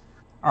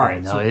 All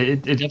right. No,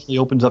 it definitely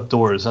opens up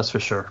doors. That's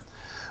for sure.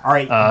 All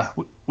right.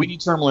 We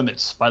need term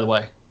limits, by the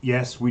way.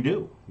 Yes, we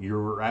do.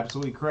 You're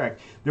absolutely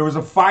correct. There was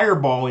a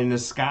fireball in the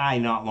sky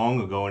not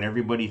long ago, and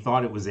everybody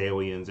thought it was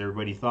aliens.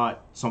 Everybody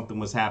thought something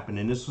was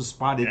happening. This was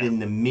spotted in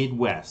the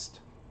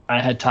Midwest.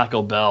 I had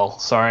Taco Bell.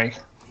 Sorry.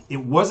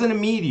 It wasn't a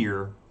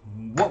meteor.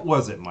 What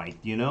was it,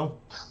 Mike? Do you know?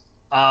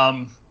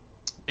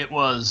 It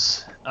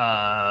was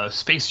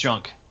space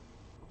junk.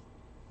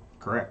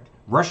 Correct.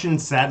 Russian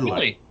satellite.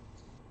 Really?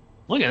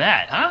 Look at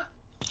that, huh?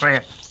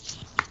 Right.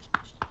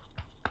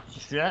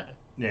 See that?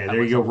 Yeah,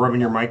 there you go, rubbing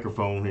your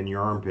microphone in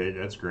your armpit.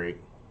 That's great.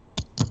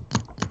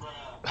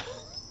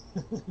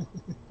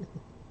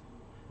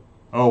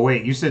 Oh,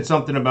 wait, you said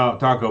something about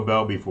Taco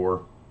Bell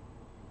before.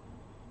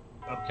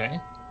 Okay.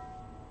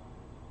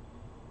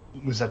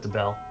 Was that the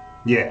bell?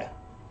 Yeah.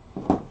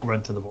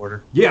 Run to the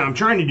border. Yeah, I'm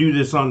trying to do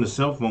this on the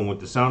cell phone with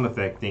the sound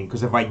effect thing,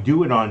 because if I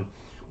do it on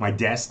my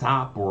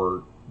desktop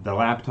or the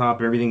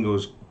laptop, everything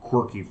goes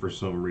quirky for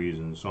some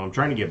reason. So I'm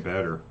trying to get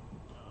better.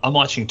 I'm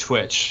watching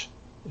Twitch.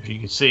 If you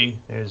can see,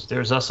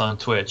 there's us on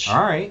Twitch.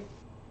 All right.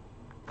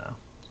 No.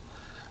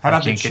 How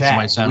about the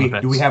chat?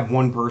 Do we have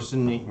one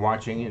person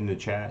watching in the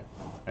chat?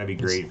 That'd be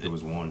great if it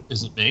was one.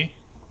 Is it me?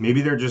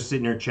 Maybe they're just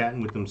sitting there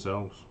chatting with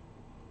themselves.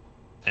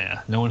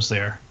 Yeah, no one's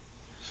there.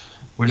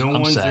 No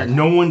one's there.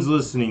 No one's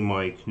listening,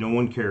 Mike. No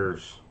one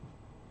cares.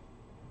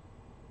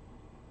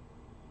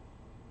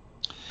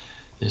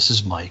 This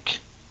is Mike.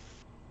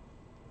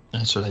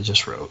 That's what I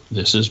just wrote.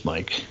 This is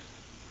Mike.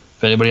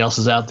 If anybody else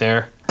is out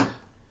there,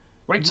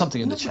 write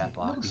something in the chat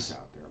box. Nobody's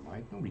out there,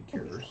 Mike. Nobody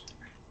cares.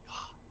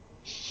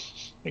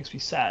 Makes me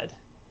sad.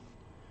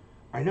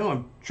 I know.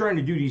 I'm trying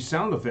to do these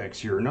sound effects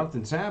here.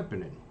 Nothing's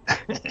happening.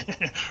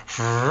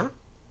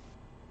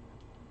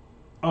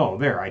 Oh,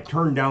 there. I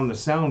turned down the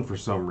sound for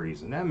some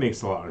reason. That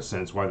makes a lot of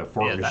sense why the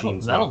fart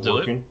machine's not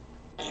working.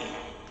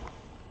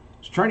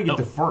 Just trying to get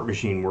the fart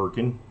machine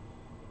working.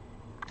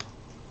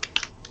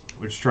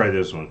 Let's try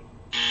this one.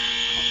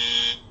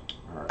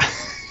 All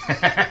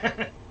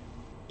right.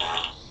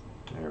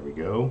 There we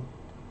go.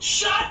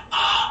 Shut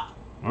up!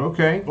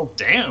 Okay. Oh,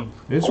 damn.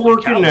 It's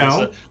working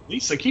now.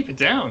 Lisa, keep it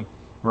down.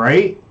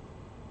 Right?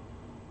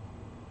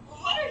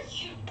 What are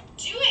you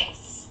doing,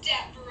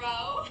 step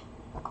bro?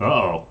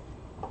 Uh-oh.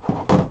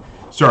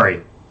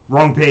 Sorry.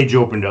 Wrong page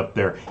opened up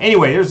there.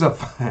 Anyway, there's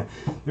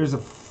a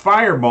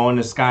fireball in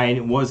the sky, and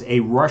it was a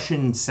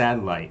Russian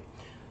satellite.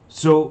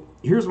 So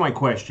here's my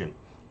question.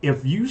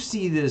 If you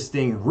see this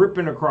thing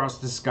ripping across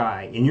the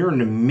sky and you're in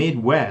the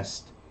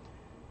Midwest,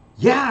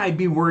 Yeah, I'd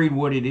be worried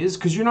what it is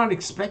because you're not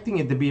expecting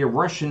it to be a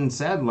Russian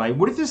satellite.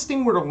 What if this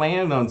thing were to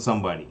land on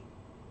somebody?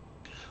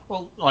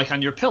 Well, like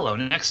on your pillow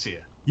next to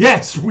you.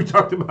 Yes, we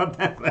talked about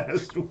that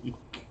last week.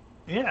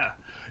 Yeah.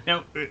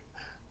 Now,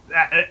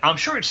 I'm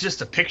sure it's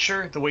just a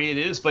picture the way it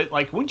is, but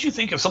like, wouldn't you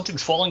think if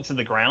something's falling to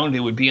the ground, it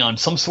would be on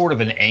some sort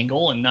of an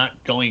angle and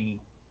not going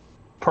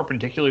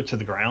perpendicular to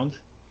the ground?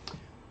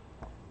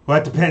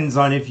 Well, that depends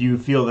on if you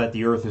feel that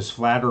the Earth is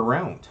flat or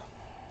round.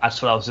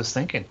 That's what I was just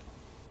thinking.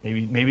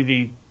 Maybe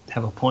they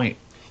have a point.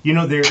 You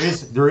know, there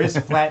is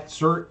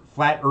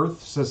flat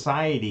Earth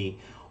society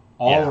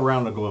all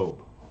around the globe.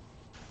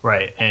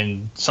 Right,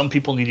 and some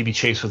people need to be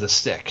chased with a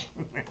stick.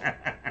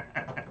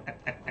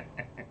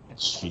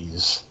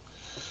 Jeez.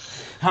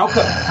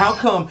 How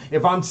come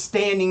if I'm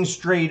standing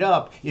straight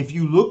up, if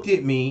you looked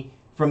at me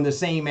from the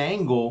same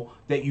angle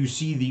that you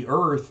see the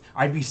Earth,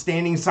 I'd be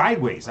standing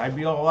sideways. I'd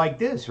be all like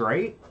this,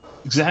 right?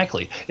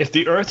 Exactly. If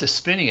the Earth is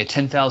spinning at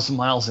 10,000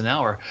 miles an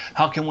hour,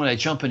 how come when I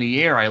jump in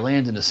the air, I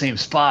land in the same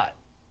spot?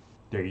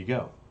 There you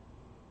go.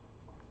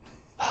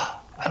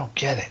 I don't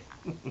get it.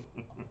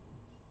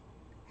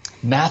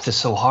 Math is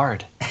so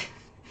hard.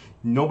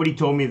 Nobody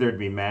told me there'd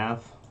be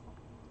math.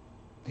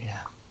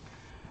 Yeah.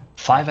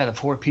 5 out of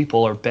 4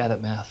 people are bad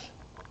at math.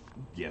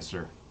 Yes,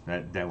 sir.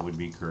 That would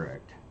be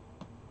correct.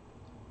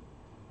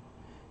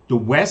 The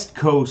West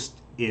Coast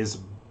is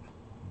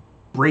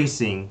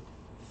bracing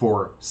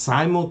for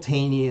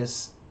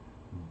simultaneous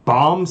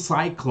bomb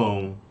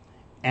cyclone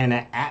and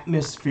an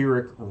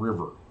atmospheric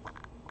river.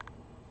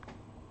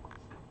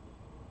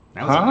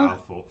 That was a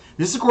mouthful.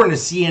 This is according to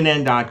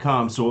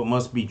CNN.com, so it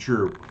must be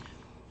true.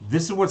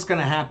 This is what's going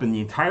to happen.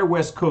 The entire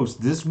West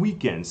Coast this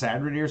weekend,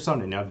 Saturday or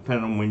Sunday. Now,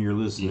 depending on when you're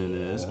listening to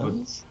this,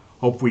 but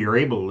hopefully you're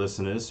able to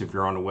listen to this if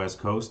you're on the West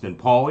Coast. And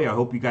Paulie, I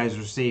hope you guys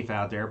are safe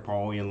out there,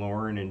 Paulie and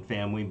Lauren and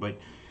family. But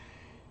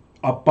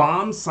a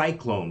bomb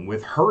cyclone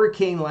with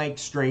hurricane-like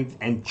strength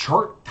and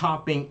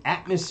chart-topping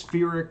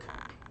atmospheric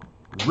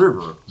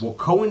river will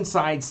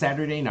coincide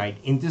Saturday night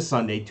into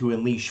Sunday to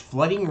unleash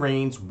flooding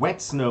rains, wet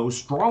snow,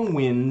 strong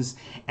winds,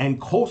 and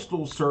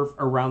coastal surf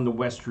around the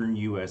western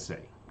USA.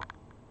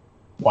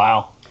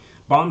 Wow.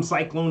 Bomb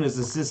cyclone is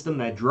a system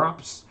that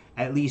drops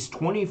at least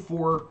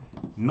 24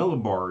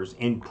 millibars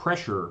in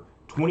pressure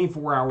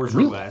 24 hours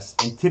or less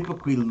and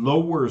typically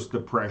lowers the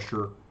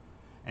pressure,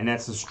 and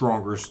that's a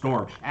stronger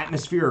storm.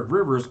 Atmospheric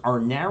rivers are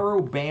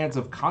narrow bands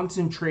of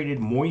concentrated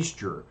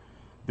moisture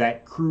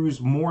that cruise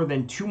more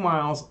than 2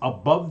 miles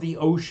above the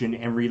ocean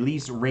and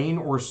release rain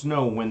or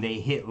snow when they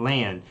hit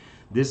land.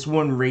 This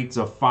one rates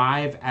a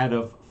 5 out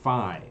of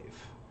 5.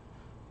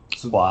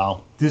 So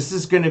wow. This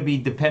is going to be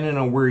dependent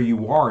on where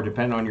you are,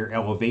 depending on your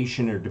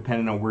elevation, or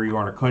depending on where you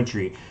are in the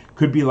country.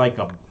 Could be like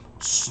a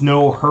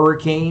snow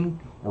hurricane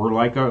or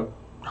like a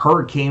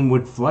hurricane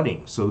with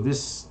flooding. So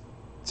this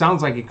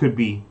sounds like it could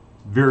be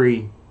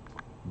very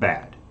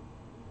bad.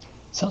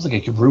 Sounds like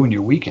it could ruin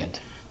your weekend.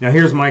 Now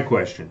here's my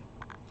question.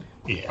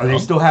 Yeah. Are they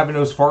still having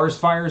those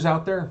forest fires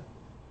out there?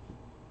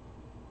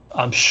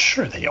 I'm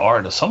sure they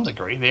are to some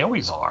degree. They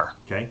always are.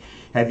 Okay.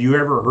 Have you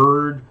ever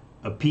heard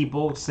of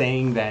people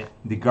saying that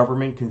the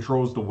government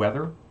controls the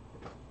weather?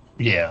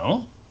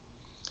 Yeah.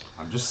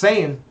 I'm just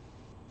saying.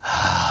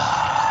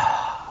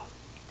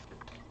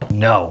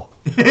 No.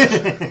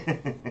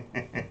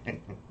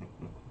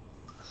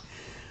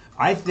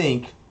 I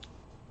think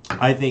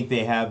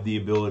they have the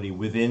ability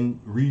within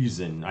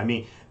reason. I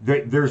mean,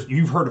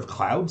 you've heard of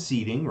cloud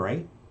seeding,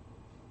 right?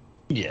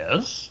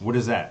 Yes. What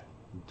is that?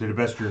 To the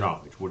best of your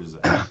knowledge, what is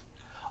that?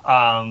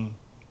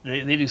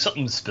 They do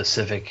something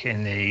specific,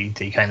 and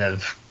they kind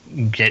of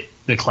get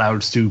the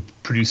clouds to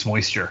produce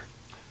moisture.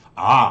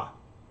 Ah,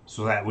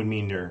 so that would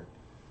mean they're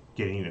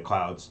getting the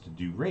clouds to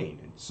do rain,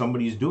 and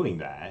somebody's doing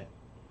that.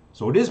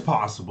 So it is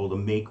possible to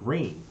make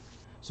rain.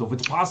 So if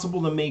it's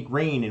possible to make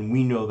rain, and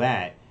we know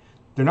that,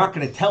 they're not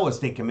going to tell us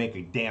they can make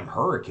a damn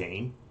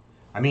hurricane.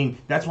 I mean,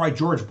 that's why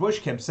George Bush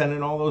kept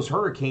sending all those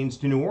hurricanes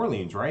to New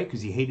Orleans, right?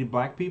 Because he hated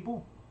black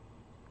people?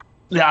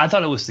 Yeah, I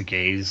thought it was the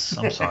gays.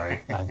 I'm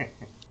sorry.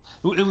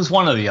 It was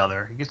one or the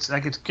other.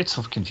 It gets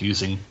so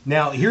confusing.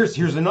 Now, here's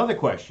another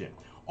question.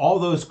 All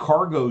those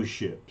cargo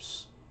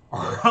ships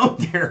are out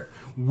there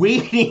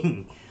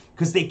waiting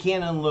because they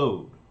can't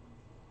unload.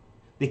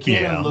 They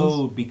can't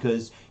unload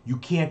because you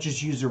can't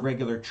just use a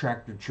regular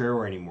tractor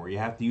trailer anymore. You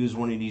have to use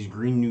one of these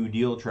Green New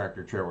Deal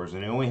tractor trailers,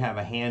 and they only have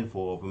a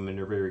handful of them, and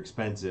they're very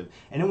expensive.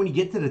 And then when you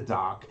get to the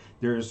dock,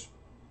 there's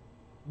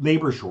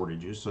labor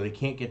shortages, so they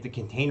can't get the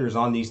containers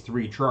on these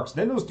 3 trucks.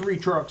 Then those 3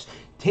 trucks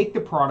take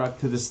the product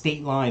to the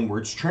state line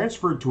where it's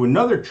transferred to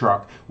another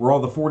truck where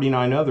all the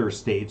 49 other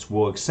states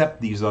will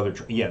accept these other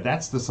yeah,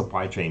 that's the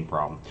supply chain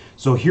problem.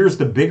 So here's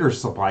the bigger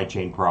supply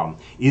chain problem.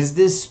 Is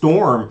this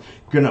storm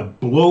gonna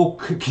blow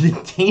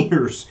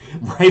containers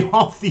right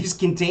off these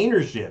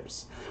container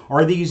ships?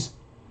 Are these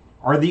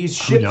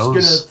ships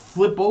gonna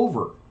flip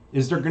over?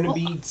 Is there gonna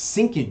be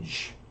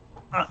sinkage?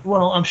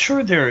 Well, I'm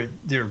sure they're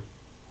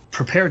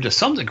prepared to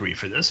some degree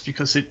for this,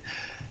 because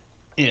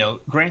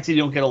Granted, you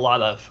don't get a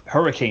lot of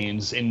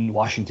hurricanes in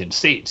Washington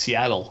State.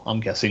 Seattle, I'm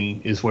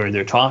guessing, is where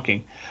they're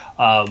talking.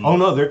 Oh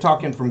no, they're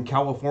talking from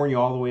California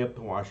all the way up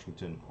to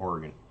Washington,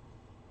 Oregon.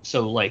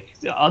 So, like,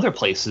 other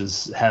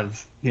places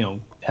have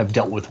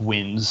dealt with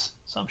winds.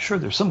 So I'm sure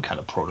there's some kind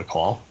of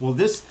protocol. Well,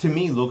 this to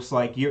me looks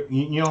like you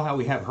know how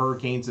we have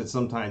hurricanes that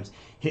sometimes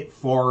hit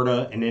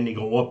Florida and then they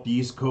go up the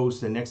East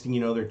Coast, and next thing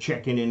you know they're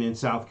checking in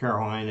South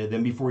Carolina.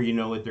 Then before you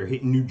know it, they're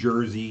hitting New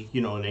Jersey.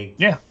 And they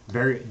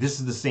this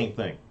is the same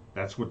thing.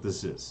 That's what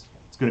this is.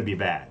 It's going to be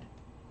bad.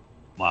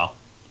 Wow,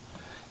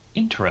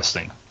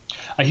 interesting.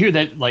 I hear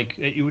that, like,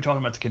 you were talking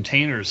about the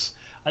containers.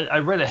 I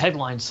read a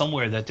headline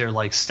somewhere that they're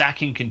like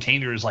stacking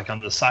containers like on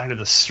the side of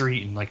the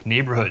street in like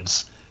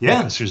neighborhoods. Yeah,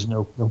 because there's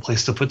no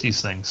place to put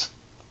these things.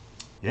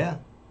 Yeah,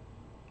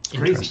 it's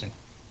Interesting.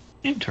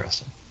 crazy.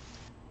 Interesting.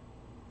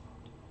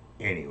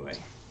 Anyway,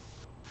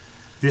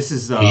 this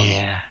is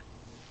yeah.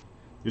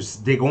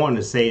 They go on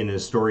to say in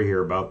this story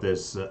here about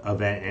this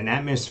event, an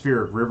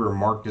atmospheric river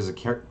marked as a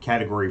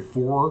category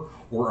 4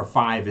 or a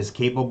 5 is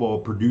capable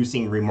of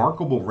producing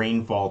remarkable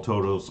rainfall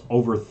totals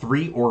over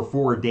 3 or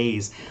 4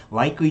 days,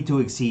 likely to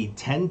exceed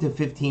 10 to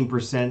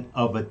 15%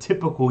 of a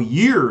typical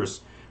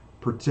year's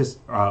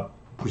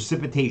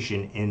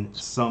precipitation in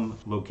some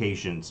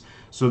locations.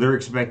 So they're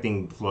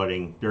expecting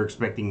flooding, they're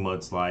expecting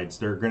mudslides,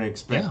 they're going to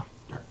expect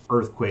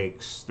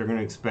earthquakes, they're going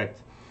to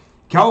expect...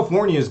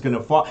 California is going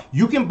to fall.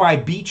 You can buy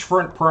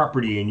beachfront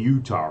property in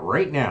Utah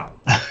right now.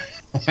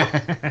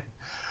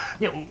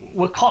 Yeah,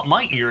 what caught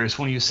my ear is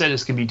when you said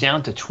it's going to be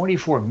down to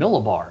 24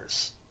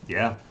 millibars.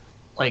 Yeah.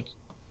 Like,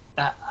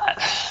 that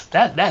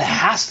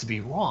has to be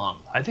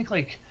wrong. I think,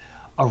 like,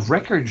 a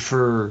record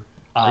for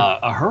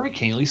a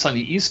hurricane, at least on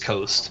the East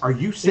Coast, are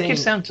you saying it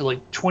gets down to,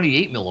 like,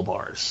 28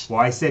 millibars. Well,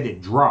 I said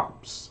it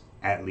drops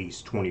at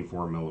least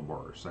 24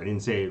 millibars. I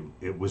didn't say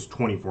it was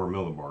 24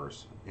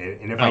 millibars.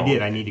 And if I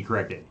did, I need to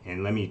correct it.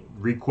 And let me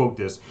re-quote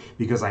this,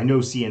 because I know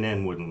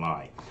CNN wouldn't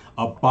lie.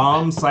 A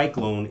bomb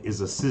cyclone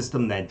is a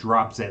system that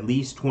drops at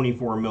least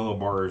 24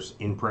 millibars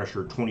in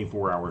pressure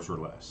 24 hours or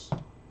less.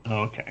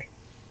 Okay.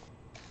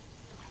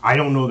 I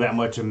don't know that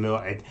much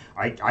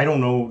I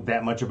don't know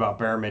that much about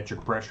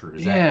barometric pressure.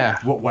 Is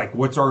that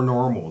what's our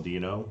normal? Do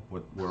you know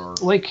what our...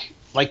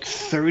 like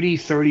 30,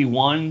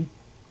 31?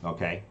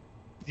 Okay.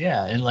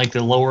 Yeah, and like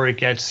the lower it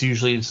gets,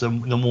 usually it's the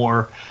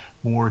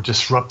more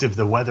disruptive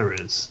the weather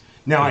is.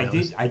 Now, I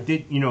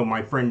did,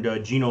 my friend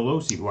Gino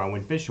Losi, who I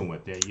went fishing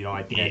with,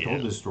 I think I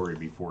told this story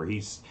before.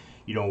 He's,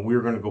 we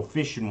were going to go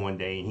fishing one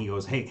day, and he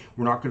goes, hey,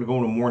 we're not going to go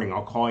in the morning.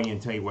 I'll call you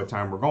and tell you what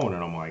time we're going.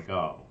 And I'm like,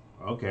 oh,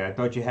 okay. I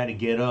thought you had to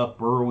get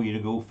up early to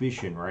go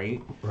fishing,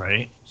 right?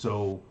 Right.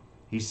 So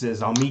he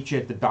says, I'll meet you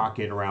at the dock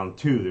at around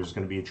 2. There's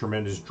going to be a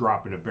tremendous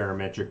drop in the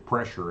barometric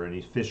pressure, and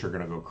these fish are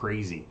going to go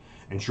crazy.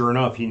 And sure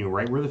enough, he knew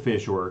right where the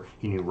fish were.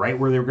 He knew right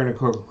where they were going to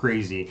go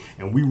crazy.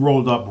 And we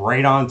rolled up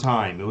right on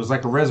time. It was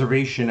like a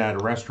reservation at a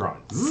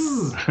restaurant.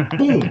 Zzz,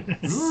 boom,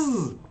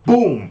 zzz,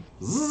 boom,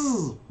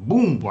 zzz,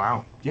 boom.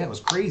 Wow. Yeah, it was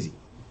crazy.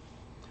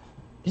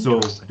 So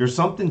there's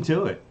something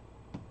to it.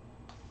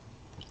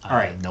 All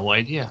right. I had no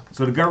idea.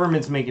 So the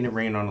government's making it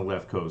rain on the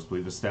left coast.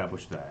 We've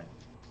established that.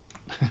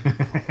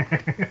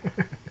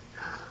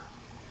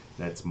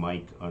 That's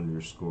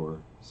Mike_Sofka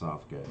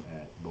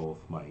at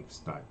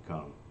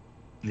bothmikes.com.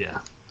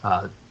 Yeah.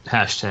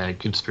 Hashtag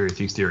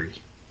conspiracy theory.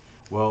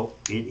 Well,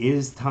 it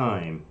is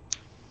time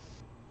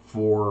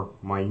for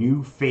my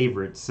new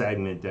favorite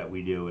segment that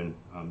we do, and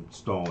I'm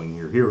stalling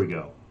here. Here we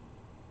go.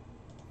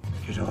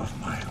 Get off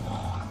my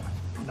lawn.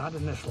 Not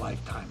in this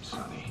lifetime,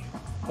 Sonny.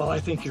 Well,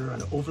 I think you're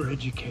an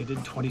overeducated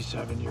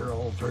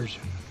 27-year-old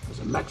version.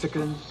 There's a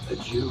Mexican, a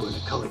Jew, and a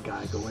colored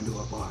guy go into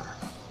a bar.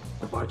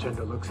 The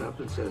bartender looks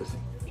up and says,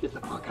 get the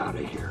fuck out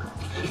of here.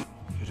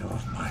 Get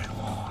off my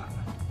lawn.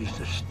 Used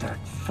to stack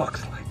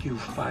fucks like you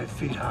 5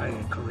 feet high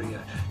in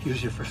Korea.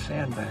 Use you for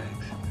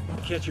sandbags.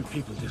 Can't you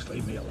people just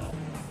leave me alone?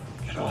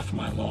 Get off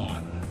my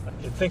lawn.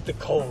 You'd think the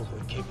cold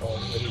would keep all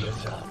the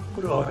idiots out.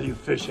 What are all you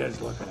fish heads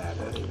looking at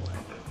anyway?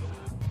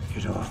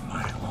 Get off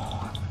my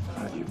lawn.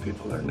 You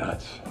people are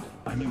nuts.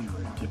 I knew you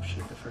were a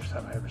dipshit the first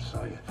time I ever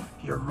saw you.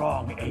 You're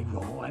wrong, egg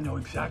roll. I know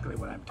exactly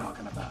what I'm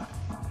talking about.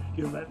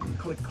 You're letting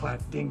Click Clack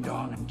Ding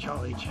Dong and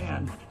Charlie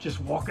Chan just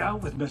walk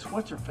out with Miss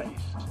What's-Her-Face.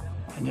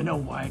 And you know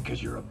why?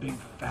 Because you're a big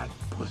fat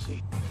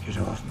pussy. Get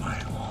off my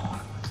lawn.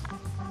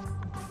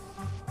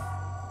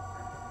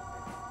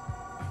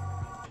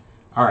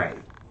 All right.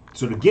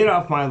 So to get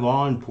off my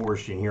lawn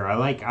portion here, I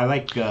like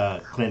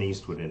Clint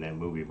Eastwood in that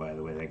movie, by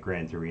the way, that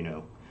Gran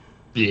Torino.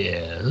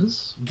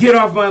 Yes. Get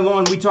off my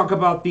lawn. We talk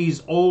about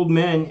these old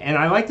men, and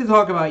I like to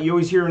talk about, you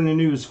always hear in the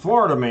news,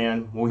 Florida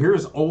man. Well,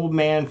 here's old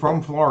man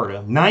from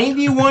Florida,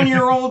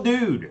 91-year-old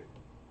dude.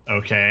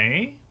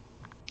 Okay.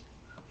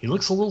 He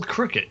looks a little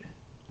crooked.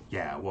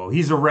 Yeah, well,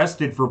 he's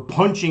arrested for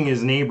punching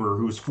his neighbor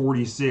who's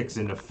 46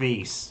 in the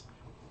face.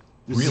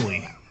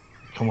 Really?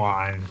 Come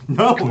on.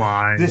 No. Come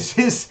on. This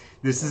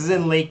is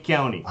in Lake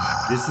County.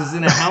 This is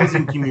in a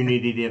housing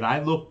community that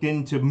I looked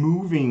into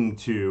moving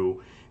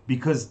to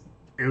because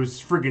It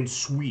was friggin'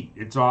 sweet.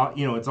 It's all,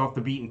 it's off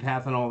the beaten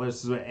path and all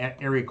this. There's an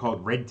area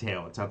called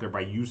Redtail. It's out there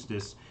by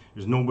Eustis.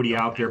 There's nobody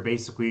out there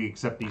basically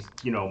except these,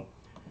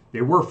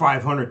 they were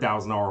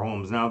 $500,000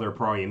 homes. Now they're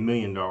probably $1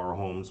 million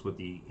homes with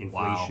the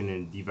inflation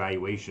and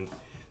devaluation.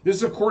 This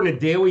is according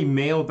to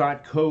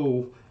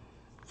DailyMail.co.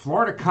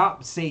 Florida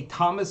cops say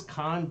Thomas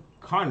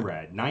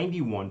Conrad,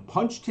 91,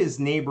 punched his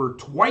neighbor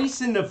twice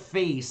in the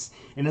face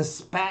in a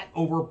spat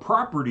over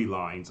property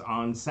lines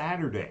on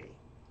Saturday.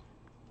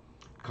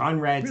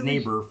 Conrad's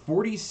neighbor,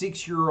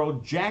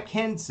 46-year-old Jack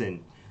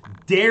Henson,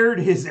 dared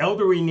his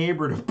elderly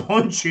neighbor to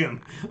punch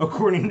him,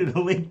 according to the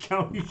Lake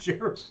County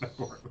Sheriff's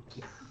Department.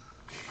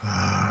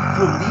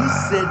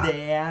 Police said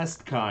they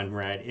asked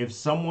Conrad if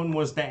someone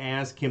was to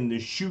ask him to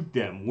shoot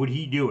them, would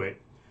he do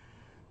it?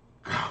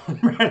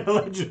 Conrad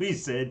allegedly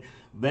said,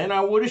 then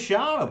I would have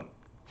shot him.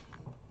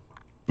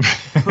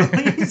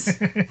 Police...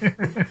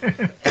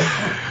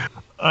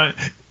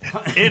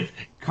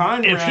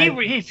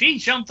 If he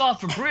jumped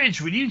off a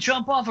bridge, would you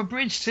jump off a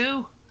bridge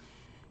too?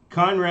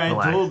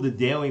 Conrad told the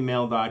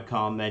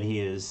DailyMail.com that he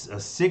is a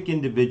sick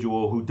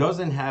individual who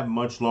doesn't have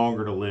much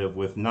longer to live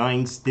with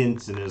 9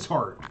 stents in his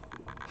heart.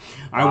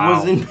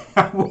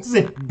 I was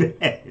in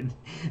bed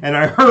and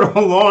I heard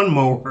a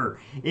lawnmower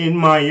in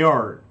my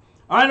yard.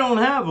 I don't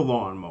have a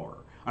lawnmower.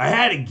 I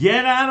had to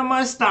get out of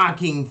my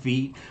stocking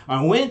feet.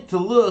 I went to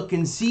look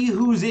and see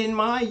who's in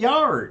my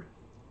yard.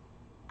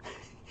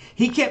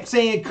 He kept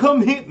saying,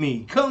 come hit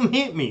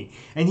me,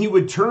 and he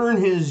would turn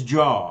his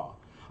jaw.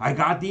 I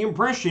got the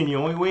impression the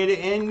only way to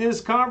end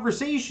this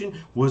conversation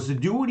was to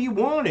do what he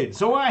wanted,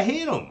 so I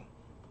hit him.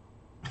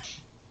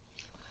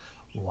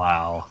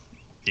 Wow.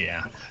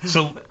 Yeah.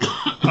 So,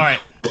 all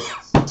right.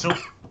 So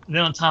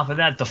then on top of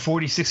that, the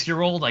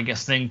 46-year-old, I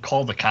guess, then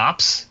called the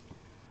cops.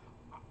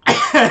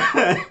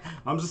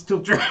 I'm just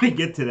still trying to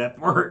get to that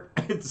part.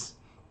 It's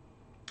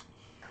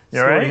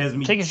right? Has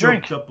me Take a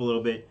choked drink. up a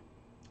little bit.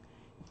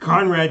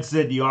 Conrad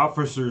said the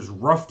officers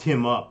roughed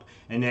him up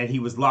and that he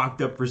was locked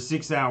up for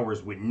 6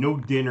 hours with no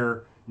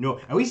dinner,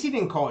 at least he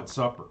didn't call it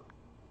supper.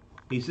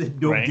 He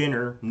said no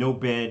dinner, no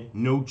bed,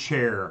 no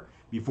chair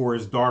before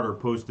his daughter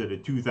posted a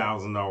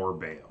 $2,000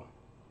 bail.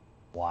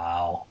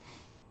 Wow.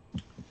 Oh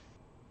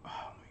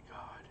my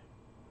God.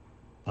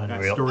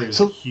 Unreal. That story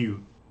is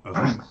cute.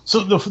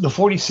 So the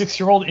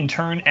 46-year-old, in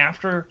turn,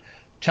 after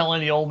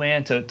telling the old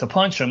man to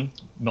punch him,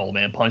 the old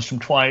man punched him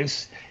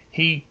twice,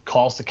 he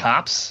calls the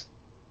cops.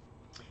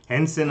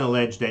 Henson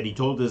alleged that he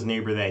told his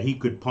neighbor that he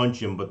could punch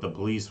him, but the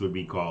police would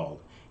be called.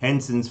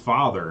 Henson's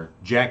father,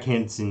 Jack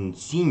Henson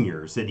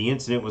Sr., said the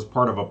incident was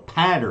part of a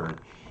pattern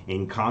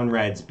in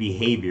Conrad's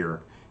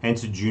behavior.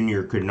 Henson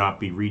Jr. could not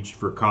be reached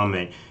for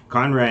comment.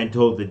 Conrad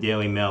told the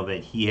Daily Mail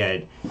that he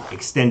had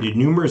extended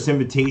numerous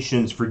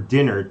invitations for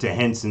dinner to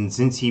Henson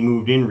since he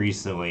moved in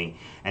recently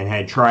and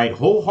had tried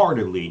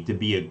wholeheartedly to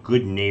be a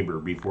good neighbor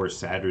before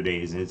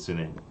Saturday's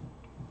incident.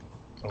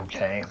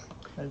 Okay.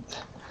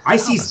 I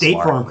see State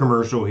Farm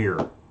commercial here.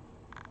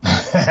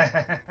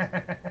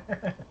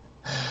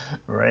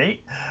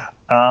 Right?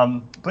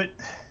 But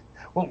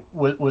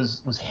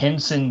was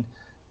Henson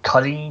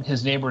cutting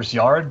his neighbor's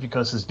yard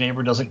because his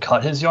neighbor doesn't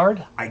cut his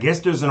yard? I guess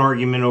there's an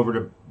argument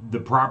over the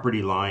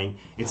property line.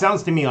 It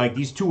sounds to me like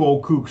these two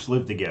old kooks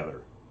live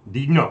together.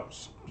 No,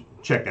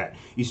 check that.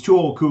 These two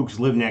old kooks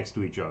live next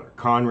to each other,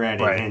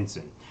 Conrad and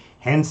Henson.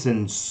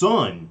 Henson's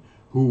son,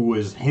 who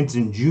was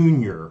Henson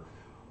Jr.,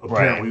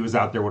 apparently was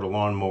out there with a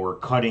lawnmower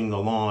cutting the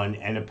lawn,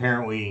 and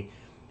apparently,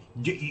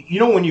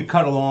 when you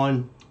cut a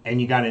lawn and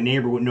you got a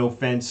neighbor with no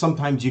fence,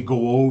 sometimes you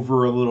go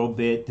over a little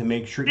bit to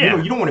make sure,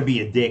 you don't want to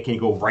be a dick and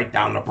go right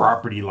down the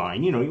property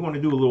line. You want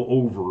to do a little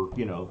over,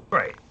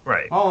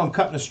 Right. Oh, I'm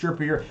cutting a strip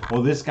of your...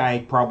 Well, this guy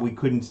probably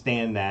couldn't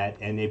stand that,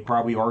 and they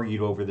probably argued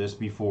over this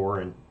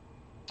before, and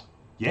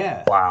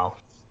yeah. Wow.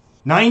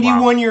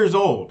 91 years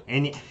old,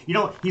 and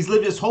he's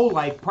lived his whole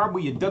life,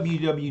 probably a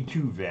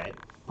WW2 vet,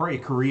 probably a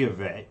Korea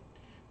vet,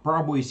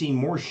 probably seen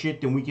more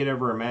shit than we could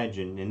ever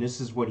imagine, and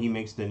this is what he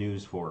makes the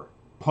news for.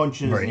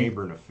 Punching his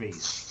neighbor in the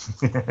face.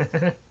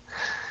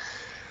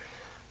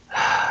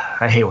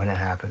 I hate when that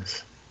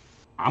happens.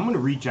 I'm going to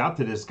reach out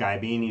to this guy,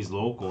 being he's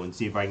local, and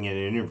see if I can get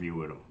an interview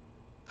with him.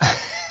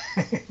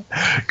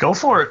 Go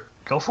for it.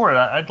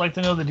 I'd like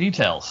to know the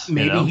details.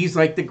 Maybe he's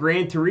like the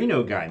Gran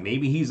Torino guy.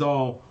 Maybe he's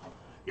all,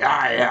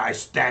 I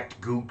stacked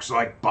gooks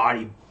like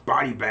body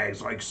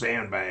bags like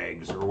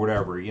sandbags or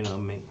whatever,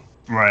 maybe.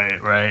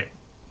 Right.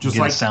 Just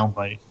like a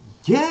soundbite.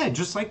 Yeah,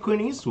 just like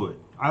Clint Eastwood.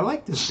 I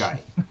like this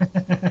guy.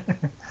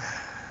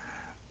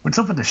 What's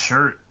up with the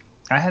shirt?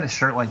 I had a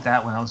shirt like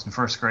that when I was in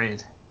first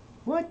grade.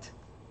 What?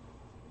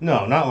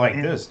 No, not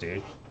like this,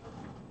 dude.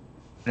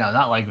 No,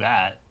 not like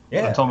that.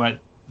 Yeah. I'm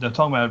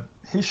talking about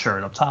his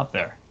shirt up top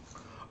there.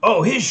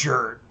 Oh, his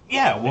shirt.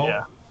 Yeah,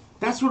 well,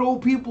 that's what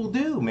old people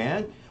do,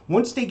 man.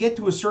 Once they get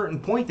to a certain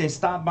point, they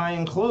stop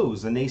buying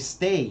clothes and they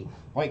stay.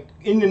 Like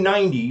in the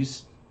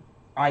 90s,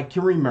 I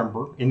can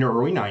remember in the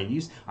early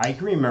 90s, I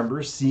can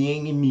remember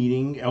seeing and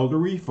meeting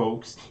elderly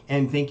folks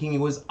and thinking it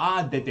was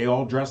odd that they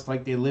all dressed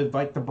like they lived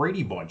like the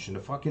Brady Bunch in the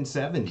fucking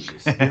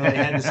 70s. You know, they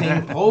had the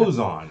same clothes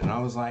on. And I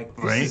was like,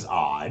 this is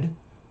odd.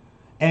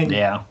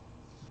 And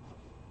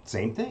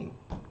same thing.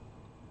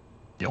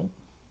 Yep.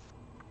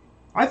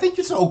 I think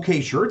it's an okay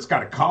shirt. It's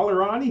got a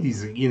collar on it.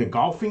 He's in a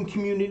golfing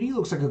community.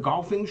 Looks like a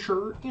golfing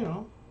shirt, you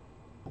know.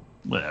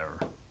 Whatever.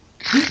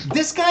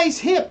 This guy's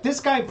hip. This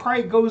guy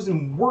probably goes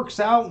and works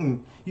out,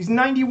 and he's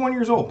 91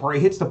 years old. Probably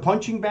hits the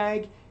punching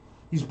bag.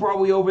 He's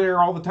probably over there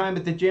all the time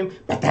at the gym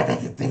on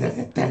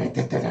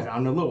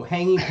the little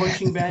hanging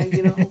punching bag,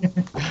 you know.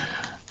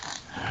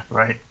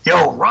 Right.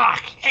 Yo,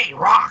 Rock. Hey,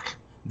 Rock.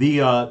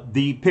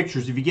 The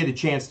pictures, if you get a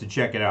chance to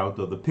check it out,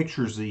 though, the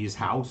pictures of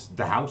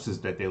the houses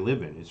that they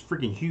live in is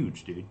freaking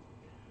huge, dude.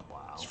 Wow.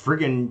 It's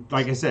freaking,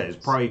 like I said,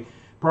 it's probably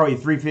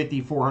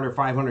 $350,000, $400,000,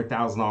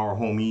 $500,000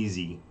 home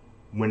easy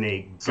when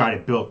they got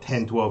it built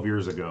 10, 12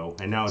 years ago,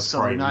 and now it's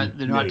probably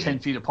they're not 10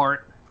 feet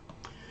apart.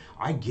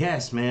 I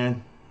guess,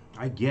 man.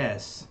 I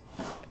guess.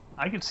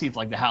 I could see if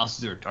like the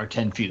houses are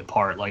 10 feet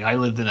apart. Like I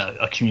lived in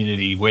a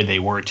community where they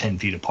were 10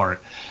 feet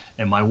apart,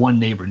 and my one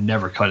neighbor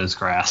never cut his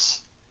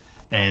grass.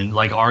 And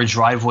like our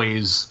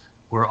driveways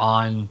were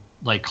on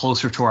like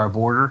closer to our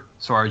border.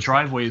 So our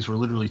driveways were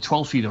literally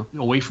 12 feet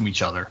away from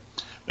each other.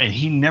 And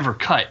he never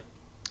cut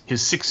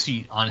his 6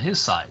 feet on his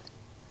side.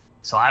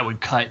 So I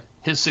would cut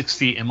his 6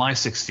 feet and my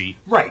 6 feet.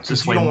 Right,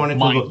 because you don't want it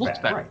to look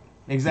bad. Better. Right,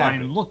 exactly.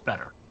 Mine looked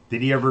better.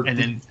 Did he ever,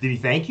 did he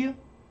thank you?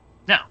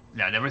 No,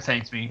 never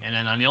thanked me. And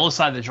then on the other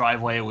side of the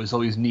driveway, it was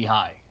always knee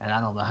high. And I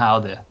don't know how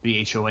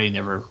the HOA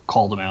never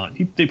called him out.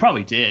 They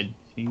probably did.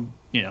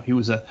 He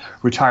was a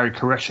retired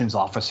corrections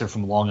officer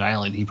from Long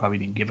Island. He probably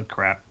didn't give a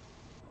crap.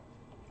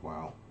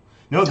 Wow.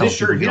 No, this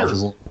shirt here,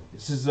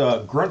 this is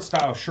a grunt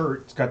style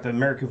shirt. It's got the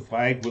American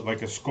flag with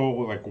like a skull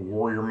with like a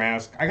warrior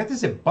mask. I got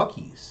this at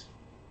Buc-ee's.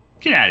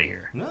 Get out of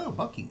here. No,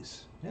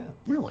 Buc-ee's. Yeah.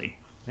 Really?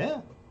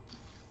 Yeah.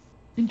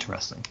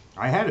 Interesting.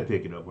 I had to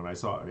pick it up when I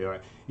saw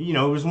it. You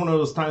know, it was one of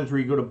those times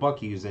where you go to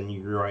Buc-ee's and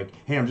you're like,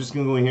 hey, I'm just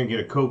going to go in here and get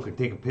a Coke and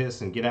take a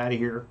piss and get out of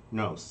here.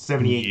 No,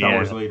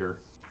 $78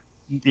 later.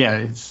 Yeah,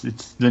 it's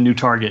the new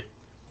Target.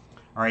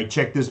 All right,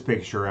 check this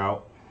picture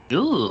out.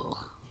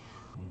 Ugh.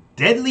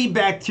 Deadly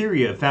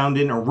bacteria found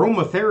in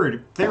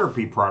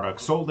aromatherapy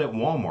products sold at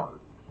Walmart.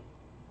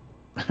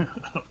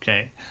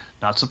 Okay,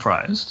 not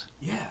surprised.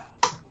 Yeah.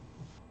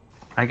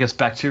 I guess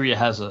bacteria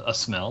has a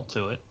smell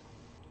to it.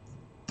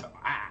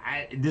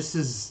 This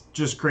is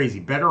just crazy.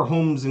 Better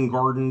Homes and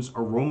Gardens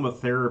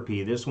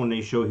aromatherapy. This one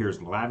they show here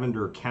is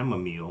lavender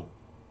chamomile.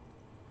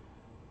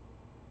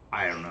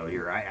 I don't know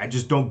here. I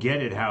just don't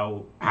get it.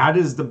 How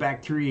does the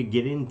bacteria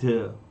get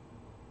into...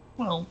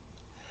 Well,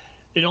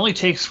 it only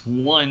takes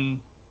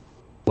one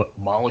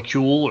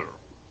molecule or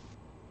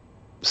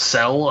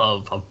cell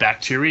of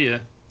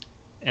bacteria,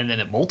 and then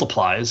it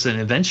multiplies, and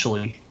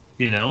eventually,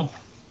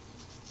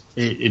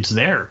 it's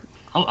there.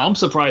 I'm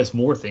surprised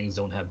more things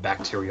don't have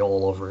bacteria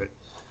all over it.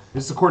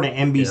 This is according to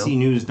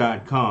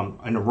NBCnews.com.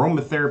 An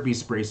aromatherapy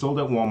spray sold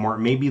at Walmart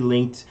may be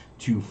linked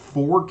to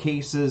 4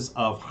 cases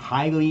of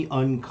highly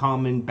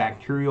uncommon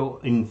bacterial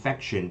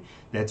infection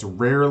that's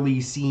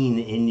rarely seen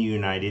in the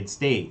United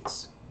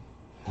States.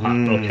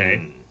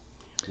 Okay.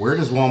 Where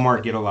does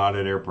Walmart get a lot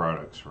of their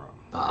products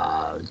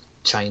from?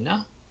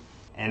 China.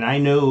 And I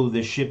know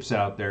the ships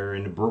out there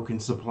in the broken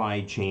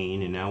supply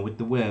chain, and now with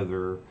the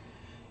weather,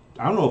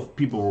 I don't know if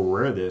people are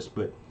aware of this,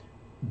 but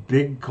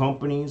big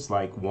companies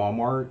like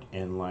Walmart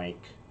and like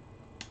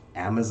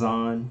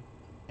Amazon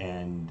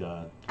and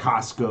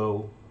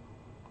Costco,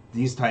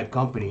 these type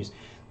companies,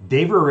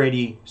 they've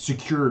already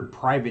secured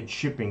private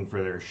shipping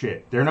for their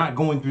shit. They're not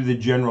going through the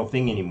general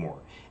thing anymore.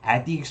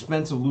 At the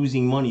expense of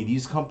losing money,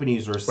 these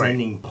companies are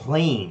sending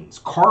planes,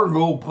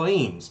 cargo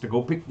planes, to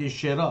go pick this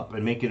shit up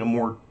and make it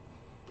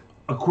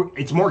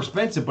it's more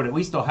expensive, but at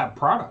least they'll have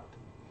product.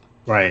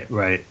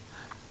 Right.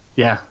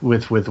 Yeah,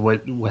 with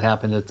what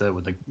happened at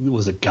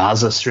was it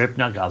Gaza Strip?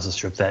 Not Gaza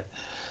Strip,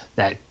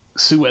 that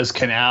Suez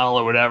Canal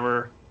or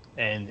whatever,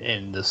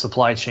 and the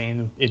supply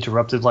chain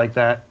interrupted like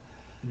that.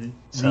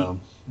 So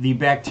the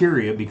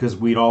bacteria, because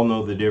we'd all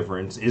know the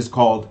difference, is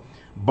called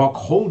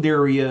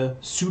Burkholderia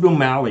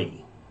pseudomallei.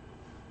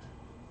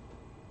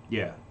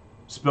 Yeah,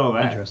 spell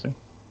that. Interesting.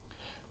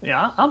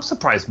 Yeah, I'm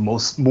surprised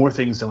more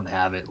things don't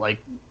have it.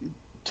 Like,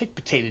 take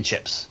potato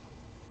chips.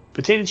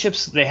 Potato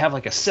chips, they have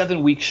like a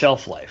 7-week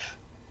shelf life.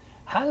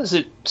 How does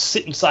it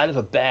sit inside of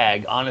a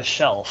bag on a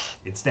shelf?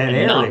 It's that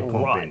air they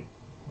pump in.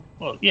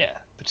 Well,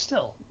 yeah, but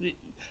still,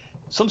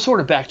 some sort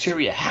of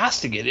bacteria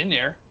has to get in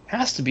there,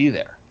 has to be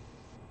there,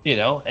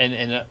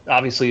 and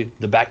obviously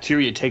the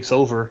bacteria takes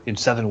over in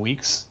 7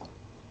 weeks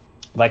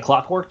by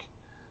clockwork.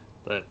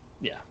 But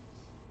yeah,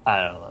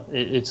 I don't know.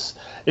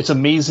 It's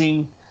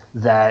amazing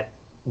that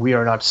we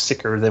are not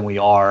sicker than we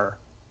are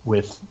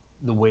with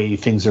the way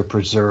things are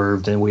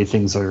preserved and the way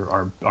things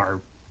are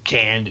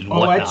canned and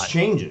whatnot.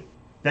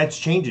 That's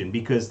changing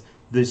because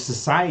the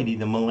society,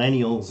 the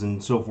millennials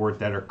and so forth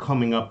that are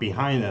coming up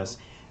behind us,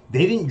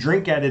 they didn't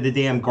drink out of the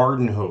damn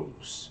garden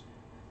hose.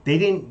 They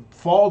didn't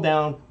fall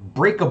down,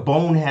 break a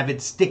bone, have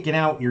it sticking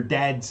out, and your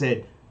dad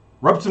said,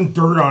 rub some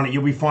dirt on it,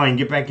 you'll be fine,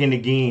 get back in the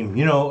game.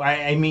 You know,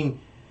 I mean,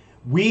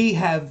 we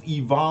have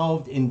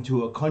evolved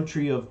into a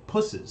country of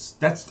pusses.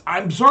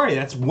 I'm sorry,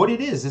 that's what it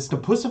is. It's the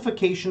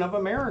pussification of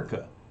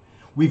America.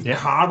 We've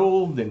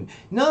coddled and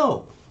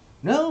no.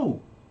 Now,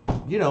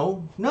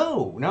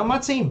 I'm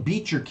not saying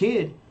beat your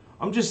kid.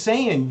 I'm just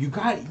saying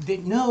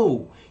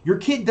your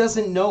kid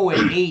doesn't know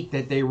at 8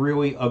 that they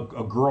really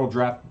a girl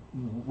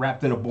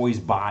wrapped in a boy's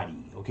body.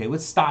 Okay,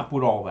 let's stop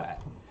with all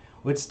that.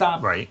 Let's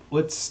stop. Right.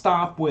 Let's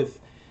stop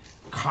with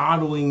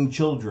coddling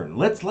children.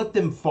 Let's let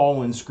them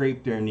fall and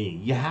scrape their knee.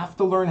 You have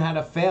to learn how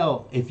to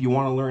fail if you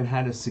want to learn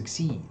how to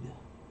succeed.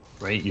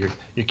 Right. Your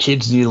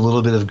kids need a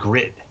little bit of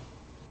grit.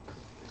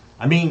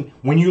 I mean,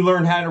 when you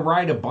learn how to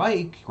ride a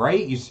bike,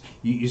 right?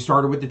 You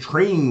started with the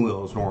training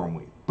wheels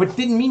normally, but it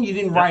didn't mean you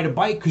didn't ride a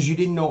bike because you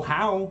didn't know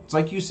how. It's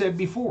like you said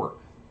before.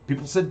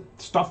 People said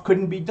stuff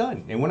couldn't be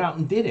done. They went out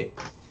and did it.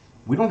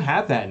 We don't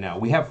have that now.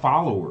 We have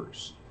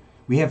followers.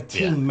 We have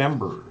team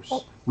members.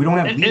 We don't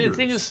have leaders. And the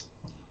thing is,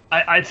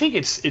 I think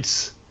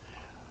it's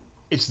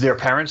their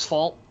parents'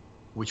 fault,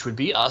 which would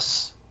be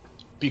us,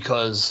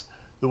 because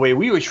the way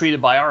we were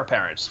treated by our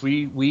parents,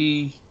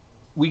 we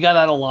got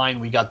out of line.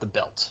 We got the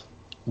belt.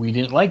 We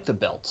didn't like the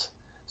belt.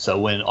 So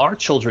when our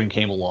children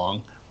came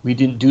along, we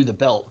didn't do the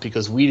belt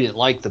because we didn't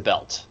like the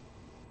belt.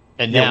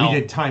 And now we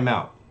did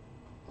timeout.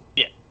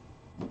 Yeah,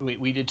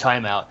 we did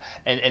timeout,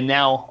 and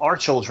now our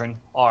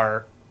children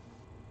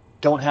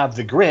don't have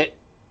the grit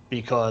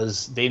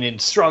because they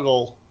didn't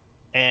struggle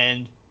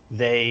and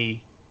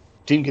they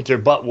didn't get their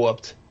butt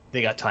whooped.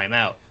 They got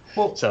timeout.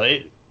 Well, so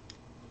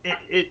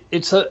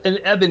it's an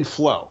ebb and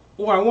flow.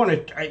 Well,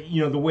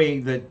 the way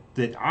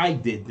that I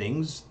did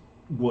things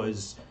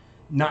was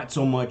not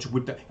so much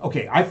with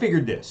I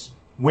figured this.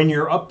 When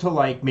you're up to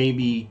like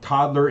maybe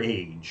toddler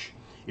age,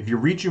 if you're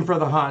reaching for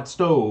the hot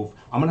stove,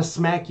 I'm going to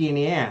smack you in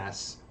the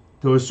ass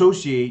to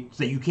associate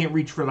so that you can't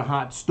reach for the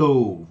hot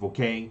stove,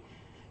 okay?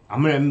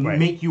 I'm going to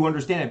make you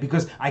understand it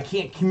because I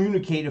can't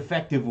communicate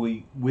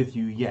effectively with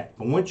you yet.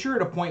 But once you're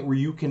at a point where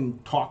you can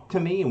talk to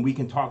me and we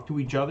can talk to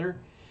each other,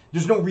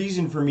 there's no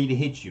reason for me to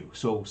hit you.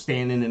 So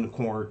standing in the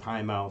corner,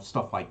 timeout,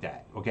 stuff like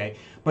that, okay?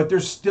 But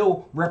there's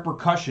still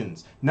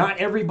repercussions. Not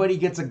everybody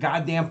gets a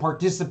goddamn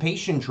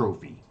participation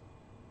trophy.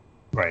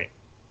 Right.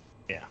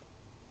 Yeah.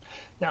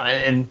 Now,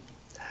 and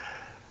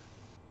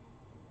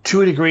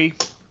to a degree,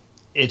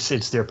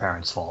 it's their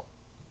parents' fault.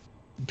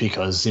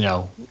 Because,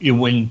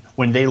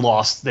 when they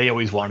lost, they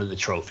always wanted the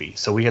trophy.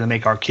 So we got to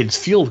make our kids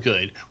feel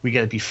good. We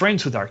got to be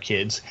friends with our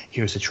kids.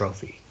 Here's a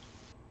trophy.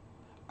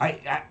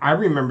 I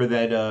remember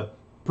that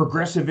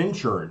Progressive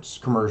Insurance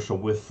commercial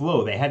with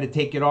Flo. They had to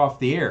take it off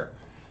the air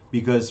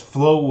because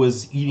Flo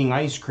was eating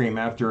ice cream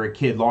after a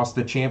kid lost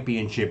the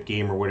championship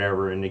game or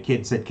whatever. And the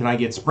kid said, "Can I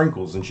get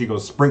sprinkles?" And she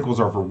goes, "Sprinkles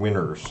are for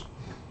winners."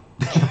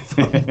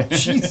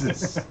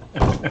 Jesus.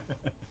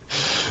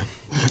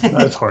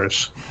 That's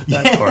harsh.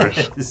 That's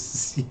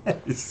harsh.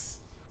 Yes.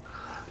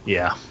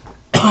 Yeah.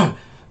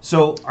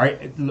 So,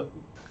 I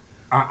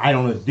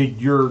don't know.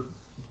 Did your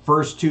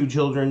first two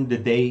children,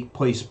 did they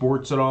play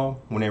sports at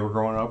all when they were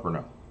growing up or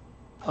no?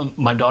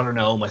 My daughter,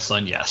 no. My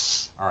son,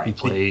 yes. All right. He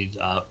played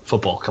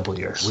football a couple of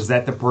years. Was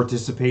that the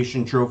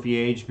participation trophy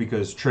age?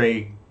 Because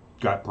Trey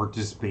got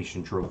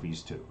participation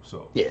trophies too.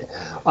 So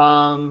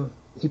yeah.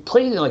 He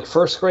played in like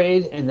first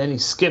grade, and then he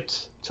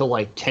skipped to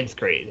like 10th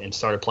grade and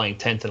started playing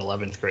 10th and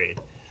 11th grade,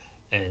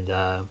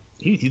 and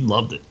he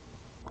loved it.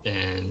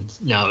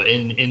 And now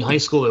in high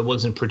school, it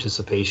wasn't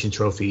participation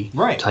trophy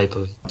type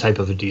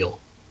of a deal.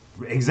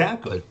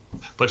 Exactly.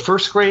 But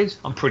first grade,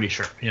 I'm pretty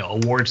sure.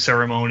 Award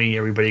ceremony,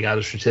 everybody got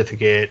a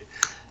certificate,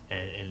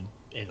 and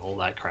all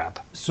that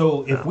crap.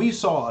 So if we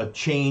saw a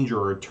change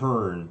or a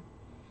turn.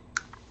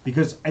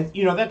 Because,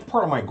 that's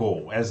part of my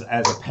goal. As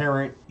a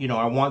parent,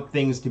 I want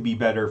things to be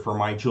better for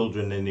my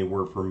children than they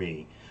were for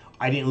me.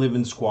 I didn't live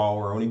in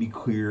squalor. I want to be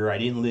clear. I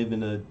didn't live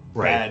in a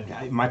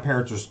bad... My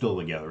parents are still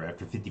together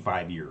after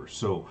 55 years.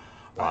 So,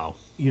 wow.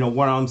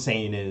 What I'm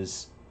saying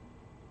is,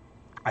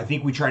 I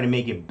think we try to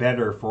make it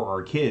better for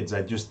our kids.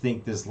 I just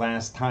think this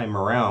last time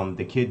around,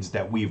 the kids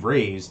that we've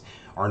raised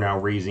are now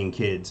raising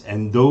kids.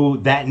 And though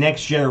that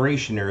next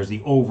generation there is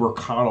the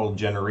over-coddled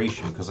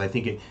generation, because I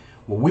think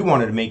we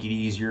wanted to make it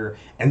easier,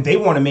 and they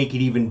want to make it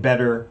even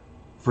better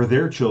for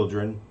their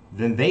children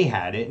than they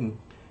had it. And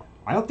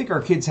I don't think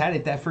our kids had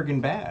it that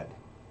friggin' bad.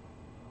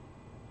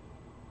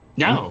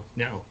 No.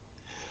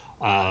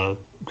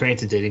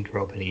 Granted, they didn't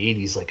grow up in the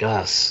 80s like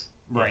us.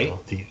 Right.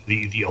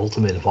 The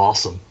ultimate of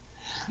awesome.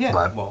 Yeah,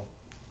 well,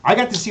 I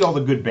got to see all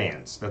the good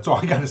bands. That's all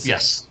I got to say.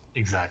 Yes,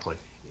 exactly.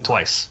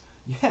 Twice.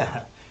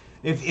 Yeah.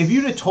 If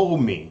you'd have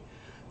told me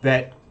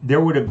that there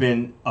would have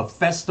been a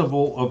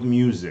festival of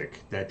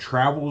music that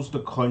travels the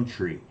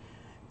country,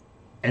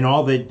 and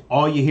all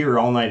you hear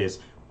all night is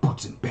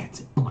boots and pants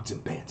and boots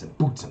and pants and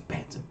boots and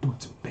pants and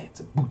boots and pants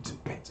and boots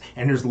and pants,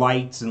 and there's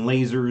lights and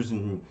lasers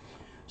and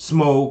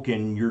smoke,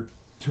 and you're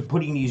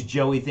putting these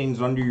jelly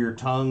things under your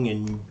tongue,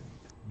 and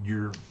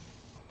you're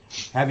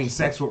having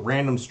sex with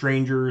random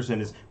strangers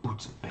and his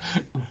boots and pants,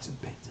 boots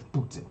and pants,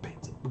 boots and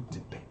pants, boots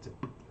and pants.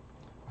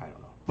 I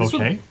don't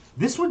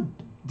know.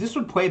 This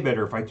would play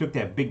better if I took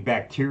that big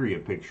bacteria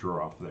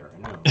picture off there. I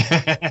know.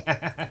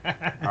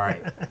 All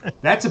right,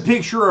 that's a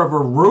picture of a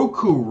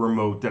Roku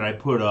remote that I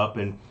put up,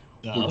 and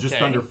we're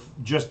just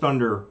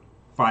under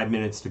 5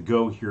 minutes to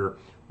go here.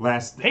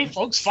 Hey,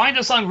 folks, find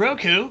us on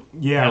Roku.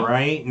 Yeah,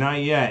 right?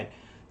 Not yet.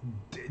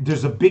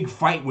 There's a big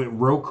fight with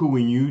Roku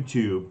and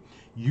YouTube.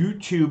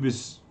 YouTube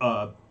is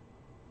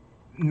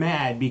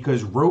mad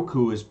because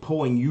Roku is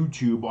pulling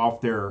YouTube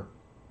off their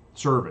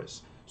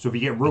service. So if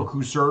you get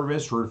Roku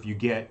service, or if you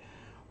get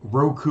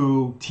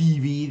Roku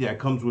TV that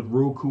comes with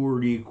Roku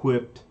already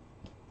equipped.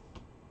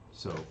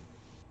 So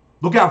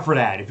look out for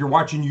that if you're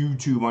watching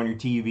YouTube on your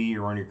TV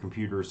or on your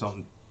computer or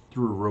something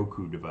through a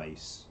Roku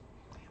device.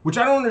 Which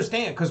I don't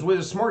understand, because with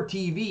a smart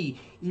TV,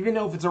 even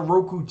though if it's a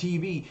Roku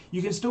TV,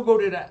 you can still go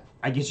to that.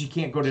 I guess you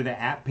can't go to the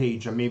app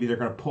page, and maybe they're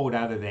going to pull it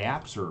out of the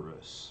app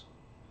service.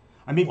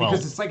 I mean,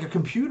 because it's like a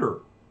computer.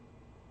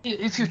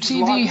 If your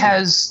TV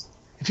has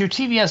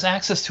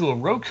access to a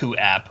Roku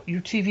app,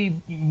 your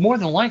TV more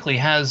than likely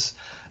has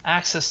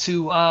access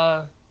to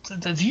the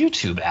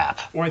YouTube app.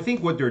 Well, I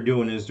think what they're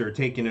doing is they're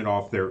taking it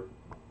off their.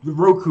 The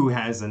Roku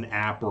has an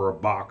app or a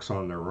box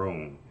on their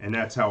own, and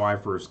that's how I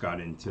first got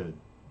into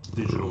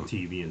digital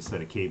TV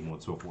instead of cable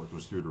and so forth,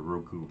 was through the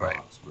Roku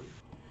box. But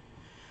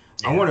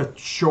I want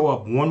to show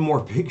up one more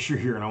picture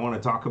here, and I want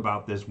to talk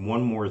about this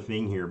one more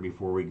thing here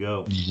before we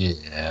go.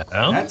 Yeah.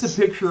 That's a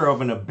picture of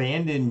an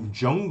abandoned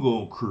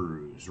Jungle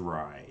Cruise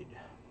ride.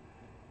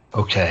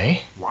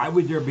 Okay. Why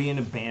would there be an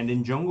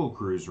abandoned Jungle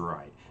Cruise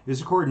ride? This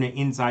is according to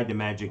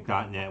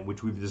InsideTheMagic.net,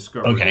 which we've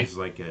discovered is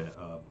like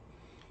a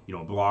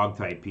blog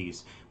type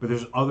piece. But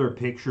there's other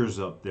pictures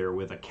up there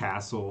with a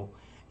castle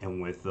and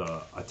with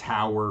a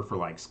tower for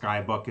like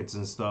sky buckets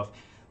and stuff.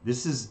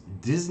 This is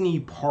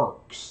Disney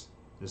Parks.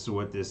 This is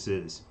what this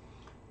is.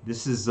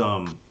 This is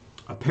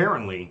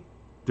apparently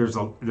there's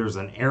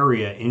an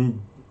area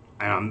in,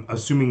 I'm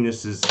assuming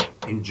this is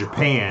in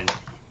Japan.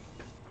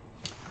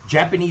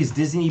 Japanese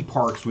Disney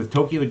parks with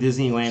Tokyo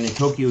Disneyland and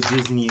Tokyo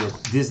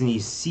Disney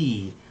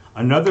Sea.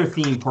 Another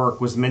theme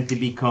park was meant to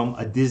become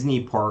a Disney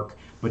park,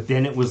 but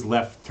then it was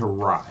left to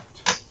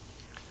rot.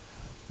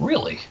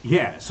 Really?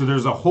 Yeah. So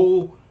there's a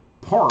whole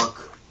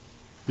park.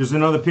 There's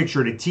another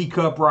picture of the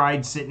teacup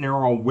ride sitting there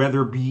all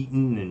weather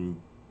beaten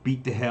and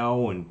beat to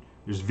hell, and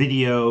there's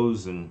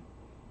videos, and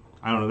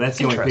I don't know. That's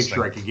the only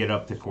picture I could get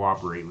up to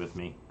cooperate with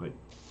me. But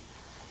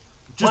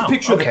just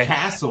picture the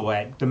castle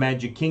at the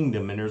Magic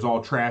Kingdom, and there's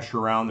all trash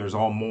around. There's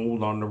all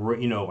mold on the,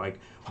 like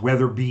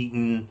weather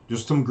beaten.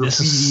 There's some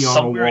graffiti on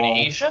the wall. Somewhere in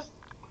Asia?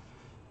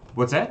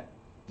 What's that?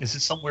 Is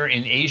it somewhere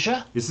in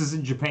Asia? This is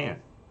in Japan.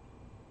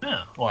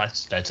 Yeah. Well,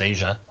 that's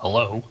Asia.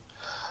 Hello.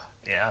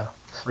 Yeah.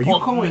 Are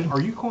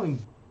you calling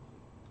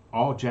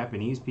all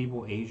Japanese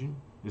people Asian?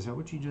 Is that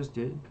what you just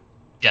did?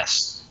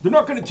 Yes. They're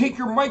not going to take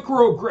your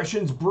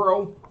microaggressions,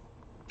 bro.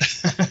 You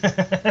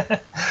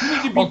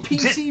need to be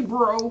PC,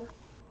 bro.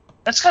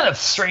 That's kind of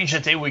strange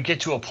that they would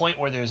get to a point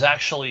where there's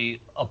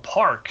actually a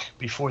park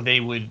before they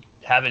would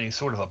have any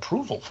sort of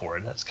approval for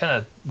it. That's kind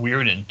of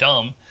weird and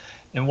dumb.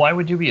 And why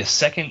would there be a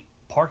second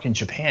park in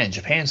Japan?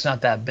 Japan's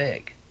not that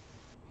big.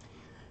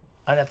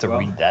 I'd have to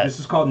read that. This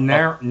is called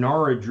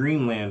Nara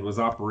Dreamland. Was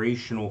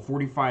operational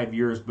 45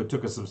 years, but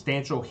took a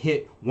substantial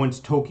hit once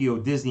Tokyo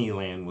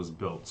Disneyland was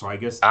built. So I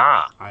guess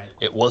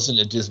it wasn't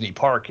a Disney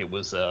park. It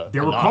was a.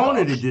 They were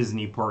calling it a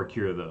Disney park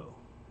here, though.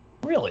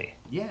 Really?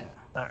 Yeah.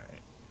 All right.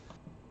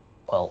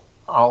 Well,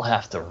 I'll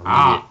have to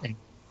read it.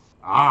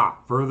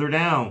 Further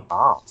down.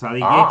 That's how they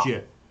get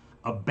you.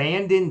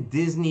 Abandoned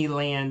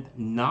Disneyland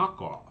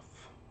knockoff.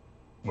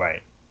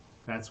 Right.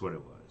 That's what it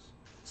was.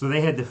 So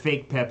they had the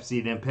fake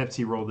Pepsi, then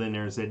Pepsi rolled in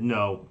there and said,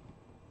 no,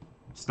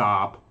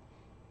 stop.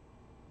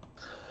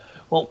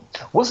 Well,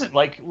 wasn't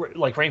like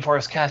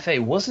Rainforest Cafe,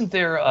 wasn't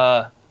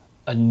there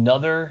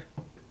another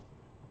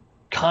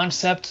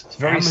concept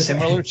very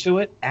similar to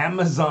it?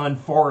 Amazon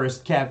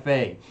Forest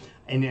Cafe.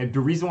 And the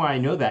reason why I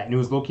know that, and it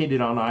was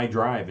located on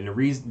iDrive, and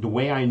the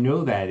way I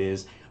know that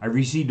is I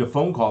received a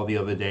phone call the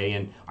other day,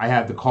 and I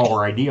had the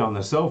caller ID on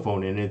the cell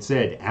phone, and it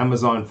said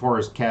Amazon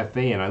Forest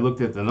Cafe, and I looked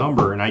at the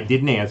number, and I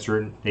didn't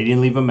answer it. They didn't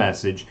leave a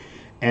message,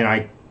 and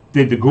I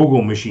did the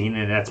Google machine,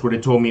 and that's what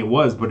it told me it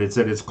was, but it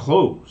said it's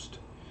closed.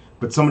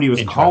 But somebody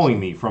was calling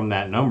me from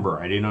that number.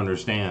 I didn't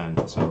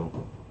understand, so.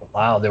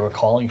 Wow, they were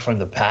calling from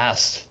the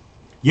past.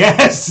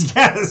 Yes.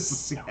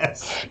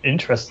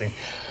 Interesting.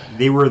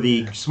 They were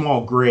the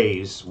small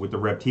grays with the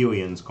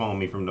reptilians calling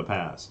me from the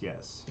past,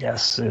 yes.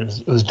 Yes,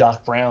 it was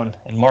Doc Brown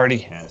and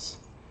Marty. Yes.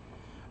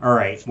 All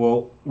right,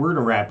 well, we're going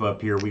to wrap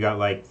up here. We got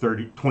like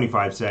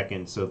 25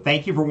 seconds. So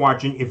thank you for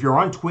watching. If you're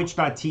on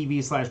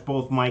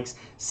twitch.tv/bothmics,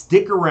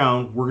 stick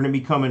around. We're going to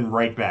be coming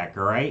right back,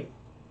 all right?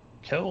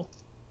 Cool.